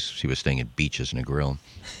smoking. She was staying at Beaches in a grill,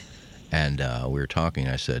 and we were talking.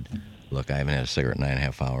 I said, "Look, I haven't had a cigarette in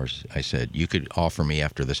 9.5 hours." I said, "You could offer me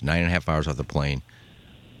after this 9.5 hours off the plane,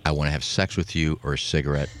 I want to have sex with you or a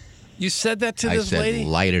cigarette." You said that to I this said, lady?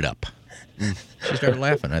 "Light it up." She started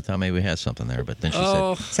laughing. I thought maybe we had something there, but then she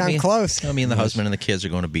Oh. said, Sound close. Me and the husband and the kids are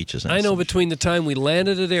going to Beaches. And I know said, between the time we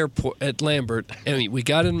landed at Lambert and we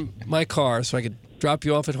got in my car so I could drop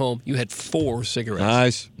you off at home, you had 4 cigarettes.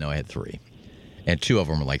 Nice. No, I had 3. And 2 of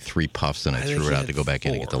them were like 3 puffs, and I think threw you it out had to go back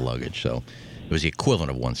in and get the 4. luggage. So it was the equivalent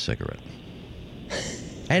of 1 cigarette.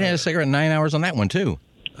 I hadn't had a cigarette in 9 hours on that one, too.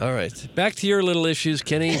 All right. Back to your little issues,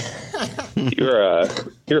 Kenny. You're a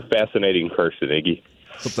fascinating person, Iggy.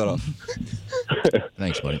 Flip that off.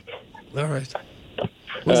 Thanks, buddy. All right.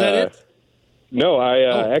 Was that it? No,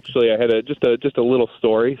 I actually I had just a little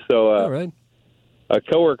story. So, all right. A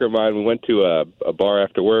coworker of mine, we went to a bar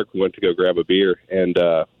after work. We went to go grab a beer, and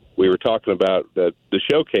we were talking about the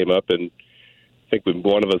show came up, and I think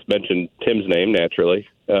one of us mentioned Tim's name naturally,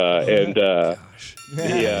 and the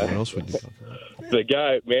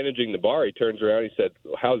guy managing the bar, he turns around, he said,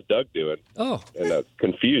 "How's Doug doing?" Oh, and I was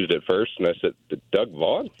confused at first, and I said, "Doug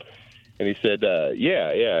Vaughn?" And he said,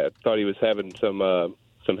 "Yeah, I thought he was having some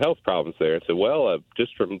health problems there." I said, "Well,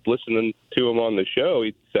 just from listening to him on the show,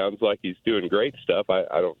 he sounds like he's doing great stuff. I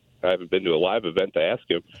haven't been to a live event to ask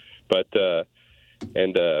him, but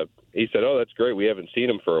he said, "Oh, that's great. We haven't seen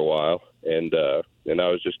him for a while." And I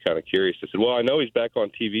was just kind of curious. I said, "Well, I know he's back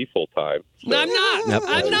on TV full time." So, no, I'm not. Yep,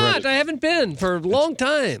 I'm not. I haven't been for a long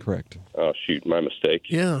time. Correct. Oh, shoot, my mistake.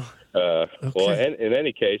 Yeah. Okay. Well, in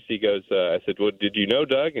any case, he goes, I said, "Well, did you know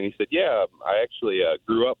Doug?" And he said, "Yeah, I actually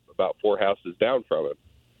grew up about 4 houses down from him."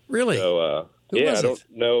 Really? So, I don't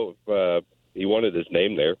know if he wanted his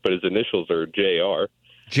name there, but his initials are JR.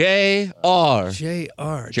 JR.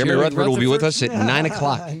 Jeremy Rutherford will be with us at 9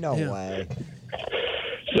 o'clock. No way.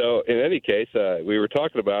 So, in any case, we were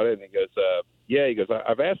talking about it, and he goes, he goes,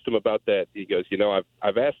 I've asked him about that. He goes,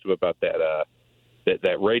 I've asked him about that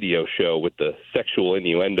radio show with the sexual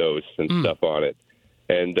innuendos and stuff on it.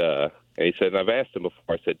 And he said, and I've asked him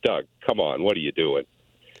before, I said, "Doug, come on, what are you doing?"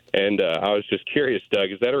 And I was just curious,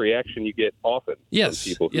 Doug, is that a reaction you get often from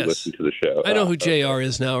people who listen to the show? I know who JR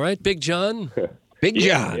is now, right? Big John? Big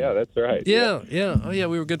John. Yeah, that's right. Yeah. Oh, yeah,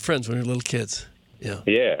 we were good friends when we were little kids. Yeah.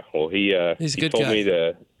 Yeah, well, he told me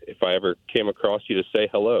to, if I ever came across you, to say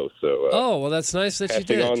hello. So. Well, that's nice that you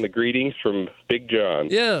did. Passing on the greetings from Big John.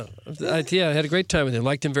 Yeah, I had a great time with him.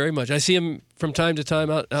 Liked him very much. I see him from time to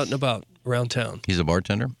time out and about around town. He's a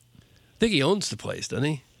bartender? I think he owns the place, doesn't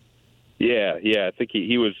he? Yeah. I think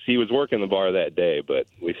he was working the bar that day, but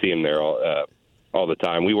we see him there all the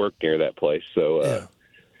time. We work near that place, so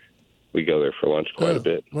we go there for lunch quite a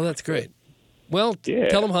bit. Well, that's great. Well,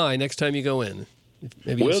 tell him hi next time you go in.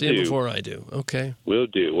 Maybe you'll see him before I do. Okay. Will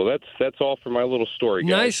do. Well, that's all for my little story,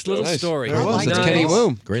 guys. Nice little story. That's Kenny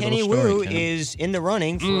Wu. Great Kenny little story, Wu Kenny. is in the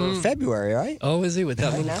running for February, right? Oh, is he with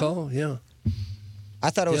that Right little now? call? Yeah.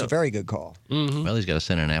 I thought it was a very good call. Mm-hmm. Well, he's got to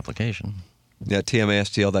send an application. Yeah,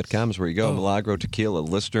 TMASTL.com is where you go. Milagro Tequila,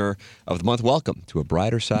 listener of the month. Welcome to a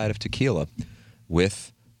brighter side of tequila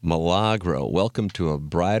with Milagro. Welcome to a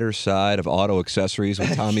brighter side of auto accessories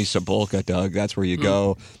with Tommy Sabulka, Doug. That's where you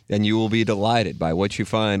go, and you will be delighted by what you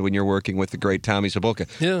find when you're working with the great Tommy Sabulka.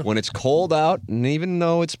 Yeah. When it's cold out, and even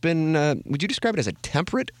though it's been, would you describe it as a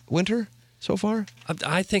temperate winter so far?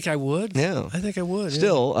 I think I would. Yeah. I think I would.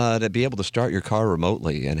 Still, to be able to start your car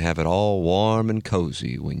remotely and have it all warm and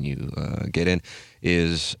cozy when you get in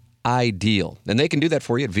is ideal. And they can do that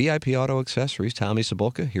for you at VIP Auto Accessories. Tommy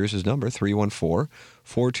Sabulka, here's his number,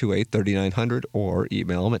 314-428-3900, or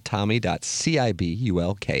email him at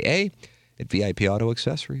tommy.cibulka at VIP Auto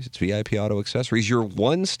Accessories. It's VIP Auto Accessories, your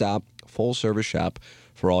one-stop full-service shop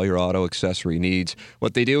for all your auto accessory needs.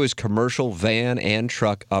 What they do is commercial van and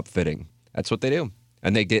truck upfitting. That's what they do.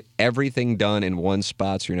 And they get everything done in one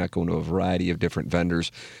spot, so you're not going to a variety of different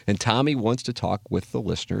vendors. And Tommy wants to talk with the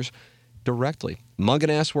listeners directly.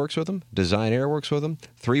 Munganass works with them. Design Air works with them.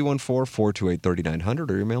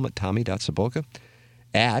 314-428-3900, or email them at tommy.sabulka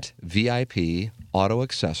at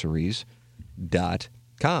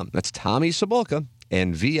VIPAutoaccessories.com. That's Tommy Sabulka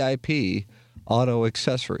and VIP Auto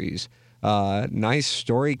Accessories. Nice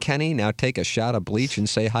story, Kenny. Now take a shot of bleach and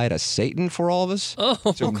say hi to Satan for all of us. Oh,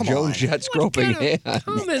 come Joe on. Jett's groping hand.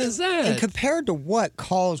 comment is that? And compared to what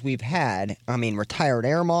calls we've had, I mean, retired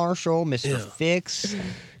air marshal, Mr. Fix.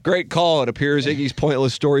 Great call. It appears Iggy's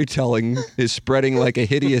pointless storytelling is spreading like a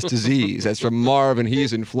hideous disease. That's from Marv, and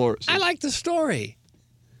he's in Florida. I like the story.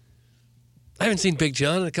 I haven't seen Big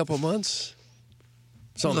John in a couple of months.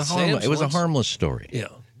 It was a harmless story. Yeah.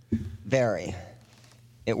 Very.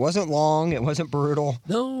 It wasn't long. It wasn't brutal.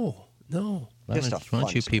 No. Why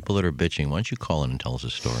don't you people that are bitching, why don't you call in and tell us a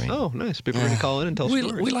story? Oh, nice. People are going to call in and tell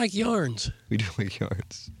stories. We like yarns. We do like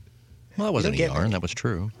yarns. Well, that wasn't a yarn. That was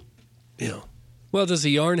true. Yeah. Well, does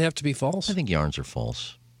the yarn have to be false? I think yarns are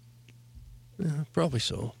false. Yeah, probably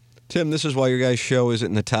so. Tim, this is why your guys' show isn't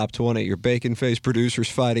in the top 20. Your bacon-faced producers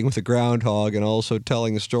fighting with a groundhog and also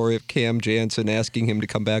telling the story of Cam Jansen asking him to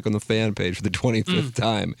come back on the fan page for the 25th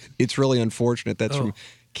time. It's really unfortunate. That's from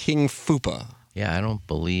King Fupa. Yeah, I don't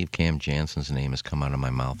believe Cam Jansen's name has come out of my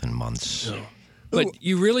mouth in months. No. But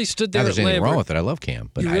you really stood there There's at anything wrong Lambert. with it. I love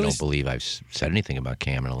Cam, but You I really don't believe I've said anything about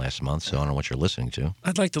Cam in the last month, so I don't know what you're listening to.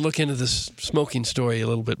 I'd like to look into this smoking story a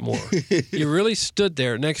little bit more. You really stood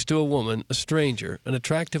there next to a woman, a stranger, an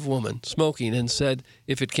attractive woman, smoking, and said,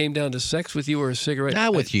 if it came down to sex with you or a cigarette...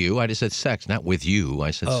 Not with you. I just said sex. Not with you.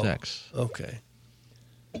 I said sex. Okay.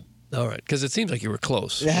 All right, because it seems like you were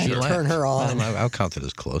close. Yeah, you turn her on. I'll count it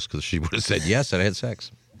as close because she would have said yes and I had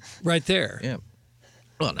sex. Right there. Yeah.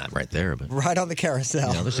 Well, not right there, but... Right on the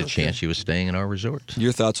carousel. There's a chance she was staying in our resort.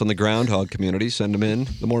 Your thoughts on the Groundhog community? Send them in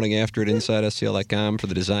the morning after at InsideSTL.com for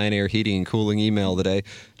the Design, Air, Heating, and Cooling email today.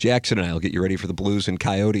 Jackson and I will get you ready for the Blues and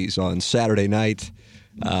Coyotes on Saturday night,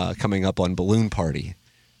 coming up on Balloon Party.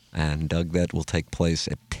 And, Doug, that will take place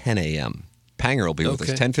at 10 a.m. Panger will be with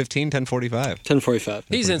us. 10:15, 10:45. 10:45.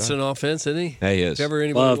 He's instant offense, isn't he? Yeah, he is. If ever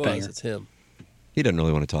anybody was, it's him. He doesn't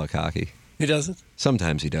really want to talk hockey. He doesn't?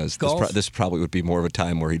 Sometimes he does. Golf? This probably would be more of a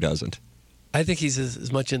time where he doesn't. I think he's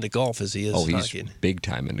as much into golf as he is he's hockey. big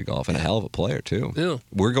time into golf and a hell of a player, too. Yeah.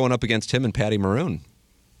 We're going up against him and Patty Maroon.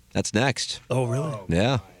 That's next. Oh, really?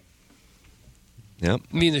 Yeah. Yep.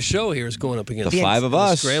 I mean, the show here is going up against the five of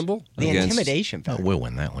us. Scramble? The intimidation factor. We'll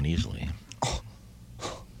win that one easily.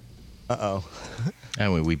 Uh-oh.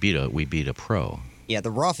 Anyway, we beat a pro. Yeah,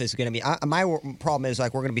 the rough is going to be... my problem is, we're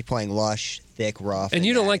going to be playing lush, thick, rough. And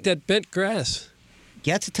you don't like that bent grass.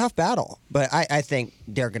 Yeah, it's a tough battle. But I think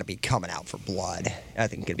they're going to be coming out for blood. I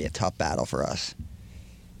think it's going to be a tough battle for us.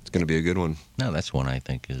 It's going to be a good one. No, that's one I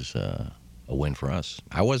think is a win for us.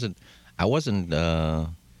 I wasn't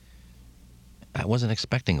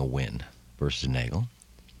expecting a win versus Nagel.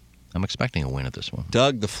 I'm expecting a win at this one.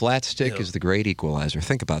 Doug, the flat stick is the great equalizer.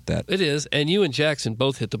 Think about that. It is, and you and Jackson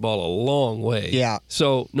both hit the ball a long way. Yeah.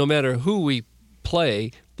 So no matter who we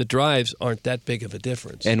play, the drives aren't that big of a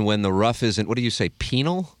difference. And when the rough isn't, what do you say,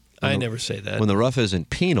 penal? I never say that. When the rough isn't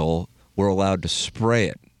penal, we're allowed to spray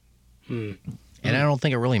it. And I don't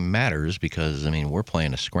think it really matters because, we're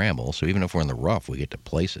playing a scramble, so even if we're in the rough, we get to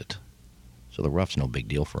place it. So the rough's no big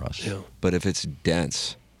deal for us. Yeah. But if it's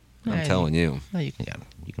dense, I'm telling you.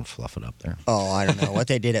 You can fluff it up there. Oh, I don't know what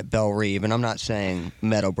they did at Belle Reve, and I'm not saying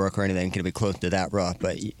Meadowbrook or anything can be close to that rough,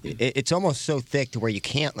 but it's almost so thick to where you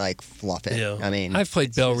can't fluff it. Yeah. I've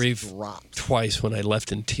played Belle Reve twice when I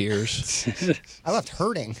left in tears. I left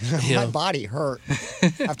hurting. Yeah. My body hurt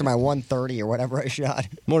after my 130 or whatever I shot.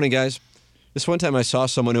 Morning, guys. This one time I saw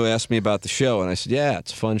someone who asked me about the show, and I said, yeah,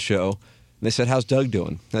 it's a fun show. And they said, how's Doug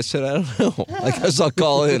doing? And I said, I don't know. I guess I'll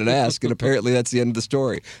call in and ask, and apparently that's the end of the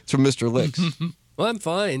story. It's from Mr. Licks. Well, I'm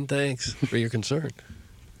fine. Thanks for your concern.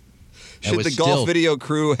 Should the golf video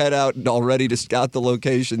crew head out already to scout the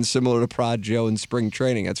location similar to Prod Joe in spring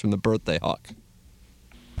training? That's from the Birthday Hawk.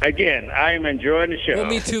 Again, I'm enjoying the show. Well,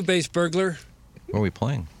 me too, Base Burglar. Where are we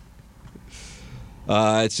playing?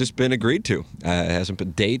 It's just been agreed to. It hasn't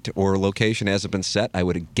been date or location hasn't been set. I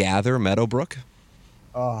would gather Meadowbrook.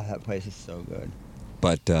 Oh, that place is so good.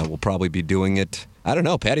 But we'll probably be doing it. I don't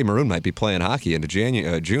know. Patty Maroon might be playing hockey into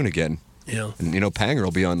June again. Yeah. And, Panger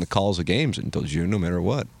will be on the calls of games until June, no matter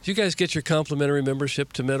what. Did you guys get your complimentary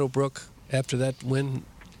membership to Meadowbrook after that win?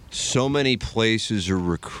 So many places are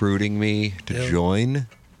recruiting me to join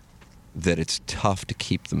that it's tough to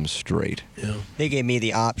keep them straight. Yeah. They gave me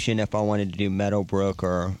the option if I wanted to do Meadowbrook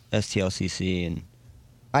or STLCC, and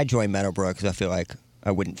I joined Meadowbrook because I feel like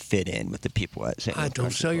I wouldn't fit in with the people at St. Louis.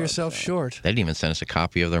 Don't sell yourself short. They didn't even send us a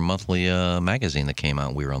copy of their monthly magazine that came out,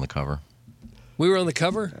 and we were on the cover. We were on the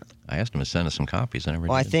cover? I asked them to send us some copies. I never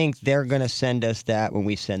did. I think they're going to send us that when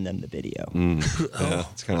we send them the video. Yeah,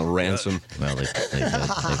 it's kind of ransom. Well, they've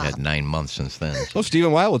had 9 months since then. Well,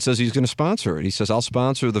 Stephen Wildwood says he's going to sponsor it. He says, I'll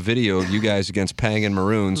sponsor the video of you guys against Pang and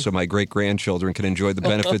Maroon so my great-grandchildren can enjoy the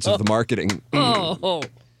benefits of the marketing.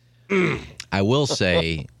 I will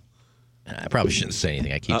say... I probably shouldn't say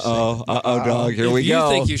anything. I keep saying it. Dog, here we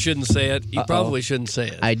go. If you think you shouldn't say it, you probably shouldn't say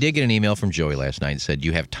it. I did get an email from Joey last night that said,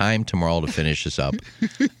 you have time tomorrow to finish this up.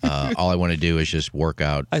 All I want to do is just work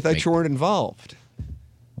out. I thought you weren't involved.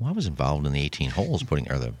 Well, I was involved in the 18 holes, or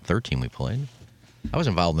the 13 we played. I was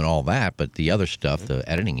involved in all that, but the other stuff, the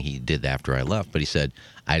editing, he did after I left. But he said,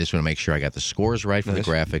 I just want to make sure I got the scores right for the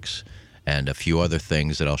graphics and a few other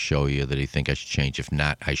things that I'll show you that he think I should change. If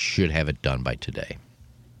not, I should have it done by today.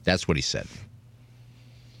 That's what he said.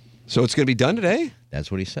 So it's going to be done today? That's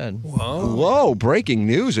what he said. Whoa, breaking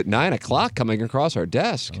news at 9 o'clock coming across our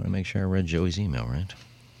desk. I want to make sure I read Joey's email right.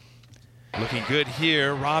 Looking good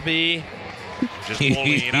here. Robbie just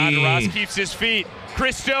pulling it on. Ross keeps his feet.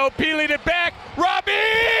 Christo peeling it back. Robbie!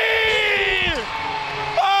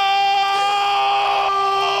 Oh!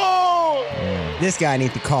 This guy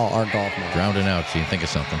needs to call our golf man. Grounding out so you can think of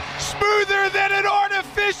something. Smoother than an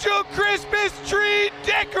artificial official Christmas tree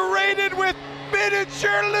decorated with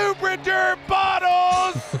miniature lubricator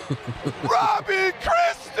bottles, Robbie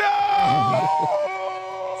Christo!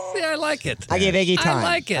 See, I like it. I gave Iggy time. I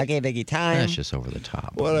like it. I gave Iggy time. That's just over the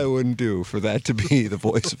top. What I wouldn't do for that to be the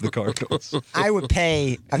voice of the Cardinals. I would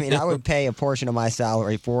pay a portion of my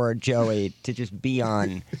salary for Joey to just be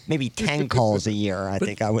on maybe 10 calls a year. I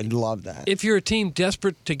think I would love that. If you're a team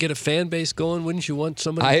desperate to get a fan base going, wouldn't you want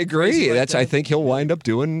somebody? I agree. crazy like that? I think he'll wind up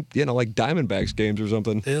doing, like Diamondbacks games or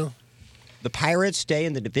something. Yeah. The Pirates stay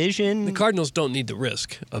in the division. The Cardinals don't need the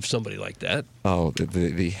risk of somebody like that. Oh,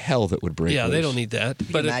 the hell that would break Yeah, loose. they don't need that.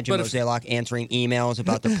 But imagine Mozeliak answering emails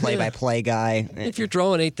about the play-by-play guy. If you're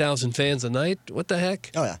drawing 8,000 fans a night, what the heck?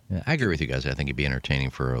 Oh, yeah. I agree with you guys. I think it'd be entertaining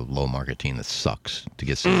for a low-market team that sucks to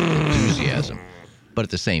get some enthusiasm. But at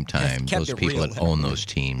the same time, Kept those it people real. that own those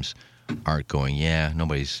teams aren't going,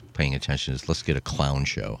 nobody's paying attention. Let's get a clown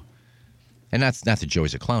show. And not that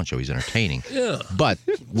Joey's a clown show. He's entertaining. Yeah. But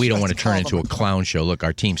we don't want to turn into a clown show. Look,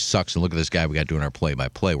 our team sucks, and look at this guy we got doing our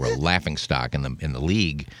play-by-play. We're a laughing stock in the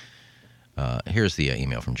league. Here's the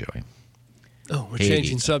email from Joey. Oh, we're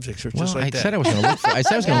changing subjects, or just like that. I said I was going to look for. I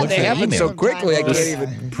said I was going to look for the email. They happen so quickly. I can't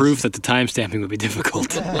even. Proof that the timestamping would be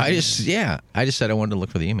difficult. I just said I wanted to look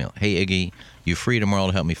for the email. Hey Iggy, you free tomorrow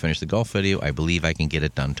to help me finish the golf video? I believe I can get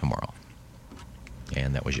it done tomorrow.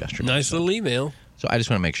 And that was yesterday. Nice little email. So I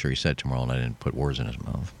just want to make sure he said tomorrow and I didn't put words in his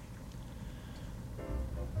mouth.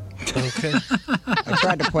 Okay. I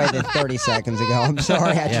tried to play this 30 seconds ago. I'm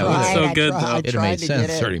sorry. I tried. It's so good, though. I It'd have made tried to sense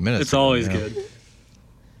get it. 30 minutes It's ago, always yeah. good.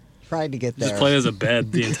 Tried to get there. Just play as a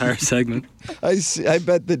bed the entire segment. I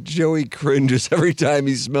bet that Joey cringes every time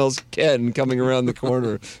he smells Ken coming around the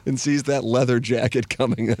corner and sees that leather jacket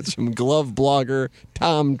coming. That's from glove blogger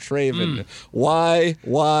Tom Traven. Why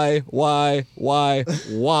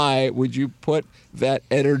would you put that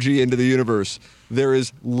energy into the universe? There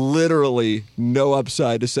is literally no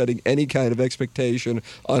upside to setting any kind of expectation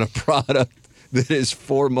on a product that is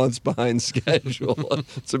 4 months behind schedule.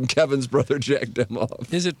 Some Kevin's brother jacked them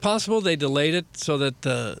off. Is it possible they delayed it so that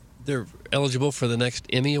they're eligible for the next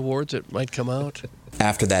Emmy Awards that might come out?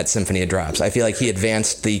 After that Symphony of Drops, I feel like he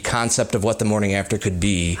advanced the concept of what the morning after could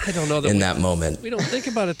be I don't know that in that moment. We don't think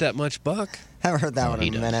about it that much, Buck. Haven't heard that one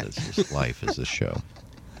in a minute. It's his life is this show.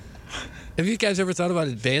 Have you guys ever thought about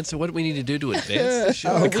advancing? What do we need to do to advance the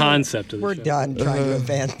show? The concept of the We're show. done trying to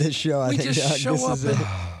advance this show. I We think, just Doug. show This up is and it.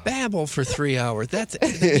 babble for 3 hours. That's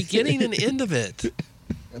the beginning and end of it.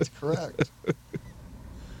 That's correct.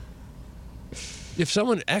 If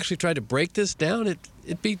someone actually tried to break this down,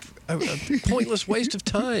 it'd be a pointless waste of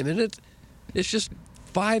time. And it's just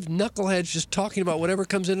 5 knuckleheads just talking about whatever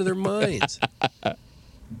comes into their minds.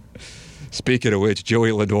 Speaking of which,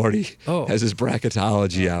 Joey Lenore Oh. has his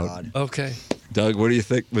bracketology out. Okay. Doug, what do you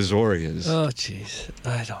think Missouri is? Oh, jeez.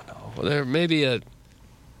 I don't know. Well, they're maybe a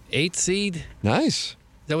 8 seed. Nice. Is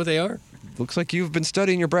that what they are? Looks like you've been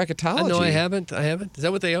studying your bracketology. No, I haven't. Is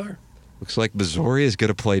that what they are? Looks like Missouri is going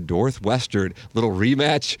to play Northwestern. Little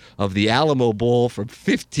rematch of the Alamo Bowl from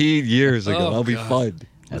 15 years ago. Oh, That'll be God. fun.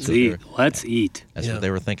 That's Let's eat. That's Yeah. what they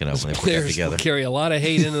were thinking of when they put that Players together. will carry a lot of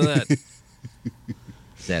hate into that.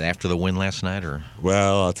 Is that after the win last night, or?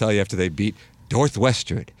 Well, I'll tell you, after they beat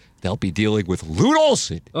Northwestern, they'll be dealing with Lute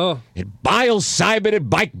Olson and Miles Simon and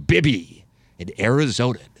Mike Bibby in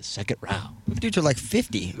Arizona in the second round. Dudes are like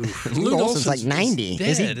 50. Lute Olson's like 90.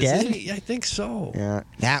 Is he dead? I think so. Yeah,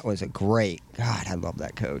 that was a great. God, I love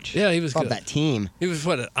that coach. Yeah, he was love good. that team. He was,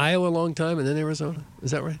 at Iowa a long time and then Arizona?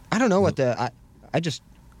 Is that right? I don't know what I just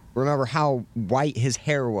remember how white his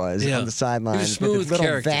hair was Yeah. on the sidelines. He was a smooth with his little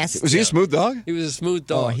character. vest. Was he a smooth dog? He was a smooth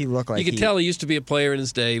dog. Oh, he looked like you could he- tell he used to be a player in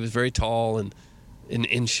his day. He was very tall and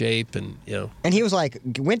in shape, and And he was like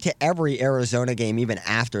went to every Arizona game even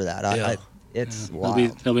after that. Yeah. It's There'll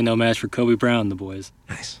wild. be no match for Kobe Brown, the boys.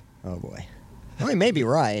 Nice. Oh boy. Well, he may be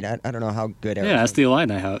right. I don't know how good. Yeah, Arizona. ask the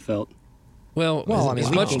Illini how it felt. Well, I mean, as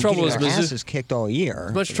we've much been trouble as getting our Mizzou, asses kicked all year.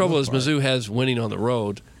 as much trouble as Mizzou has winning on the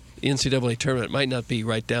road, the NCAA tournament might not be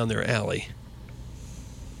right down their alley.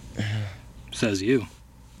 Says you.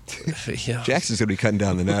 Yeah. Jackson's going to be cutting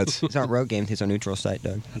down the nuts. He's on road games. He's on neutral site,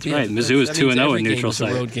 Doug. That's Yeah, right. Mizzou is that 2-0 means in every game neutral is a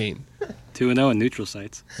site. road game. 2-0 in neutral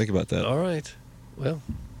sites. Think about that. All right. Well,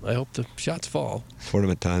 I hope the shots fall.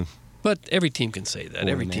 Tournament time. But every team can say that.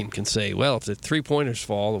 Every team can say, well, if the 3-pointers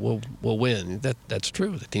fall, we'll win. That's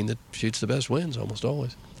true. The team that shoots the best wins almost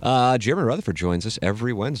always. Jeremy Rutherford joins us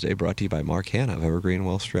every Wednesday, brought to you by Mark Hanna of Evergreen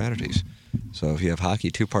Wealth Strategies. So if you have hockey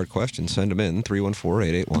 2-part questions, send them in,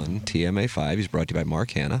 314-881-TMA5. He's brought to you by Mark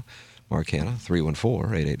Hanna. Mark Hanna,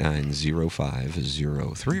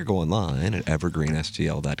 314-889-0503, or go online at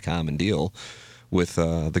evergreenstl.com and deal with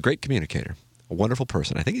the great communicator, a wonderful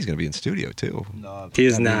person. I think he's going to be in studio, too. No, he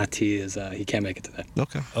is not. He can't make it today.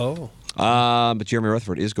 Okay. Oh. But Jeremy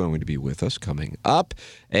Rutherford is going to be with us coming up,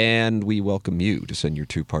 and we welcome you to send your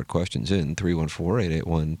two-part questions in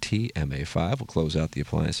 314-881-TMA5. We'll close out the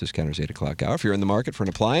Appliance Discounters 8 o'clock hour. If you're in the market for an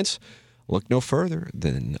appliance, look no further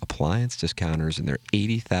than Appliance Discounters and their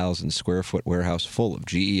 80,000 square foot warehouse full of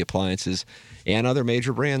GE appliances and other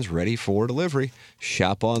major brands ready for delivery.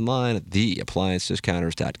 Shop online at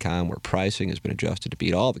theappliancediscounters.com, where pricing has been adjusted to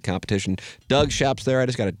beat all the competition. Doug shops there. I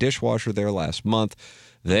just got a dishwasher there last month.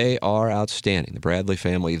 They are outstanding. The Bradley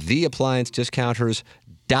family,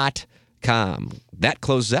 theappliancediscounters.com. That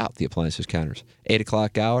closes out the Appliance Discounters 8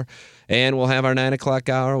 o'clock hour. And we'll have our 9 o'clock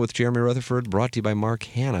hour with Jeremy Rutherford, brought to you by Mark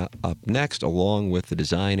Hanna, up next, along with the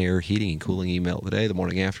Design, Air, Heating, and Cooling email today, the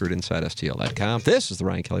morning after at InsideSTL.com. This is the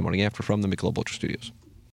Ryan Kelly Morning After from the Michelob Ultra Studios.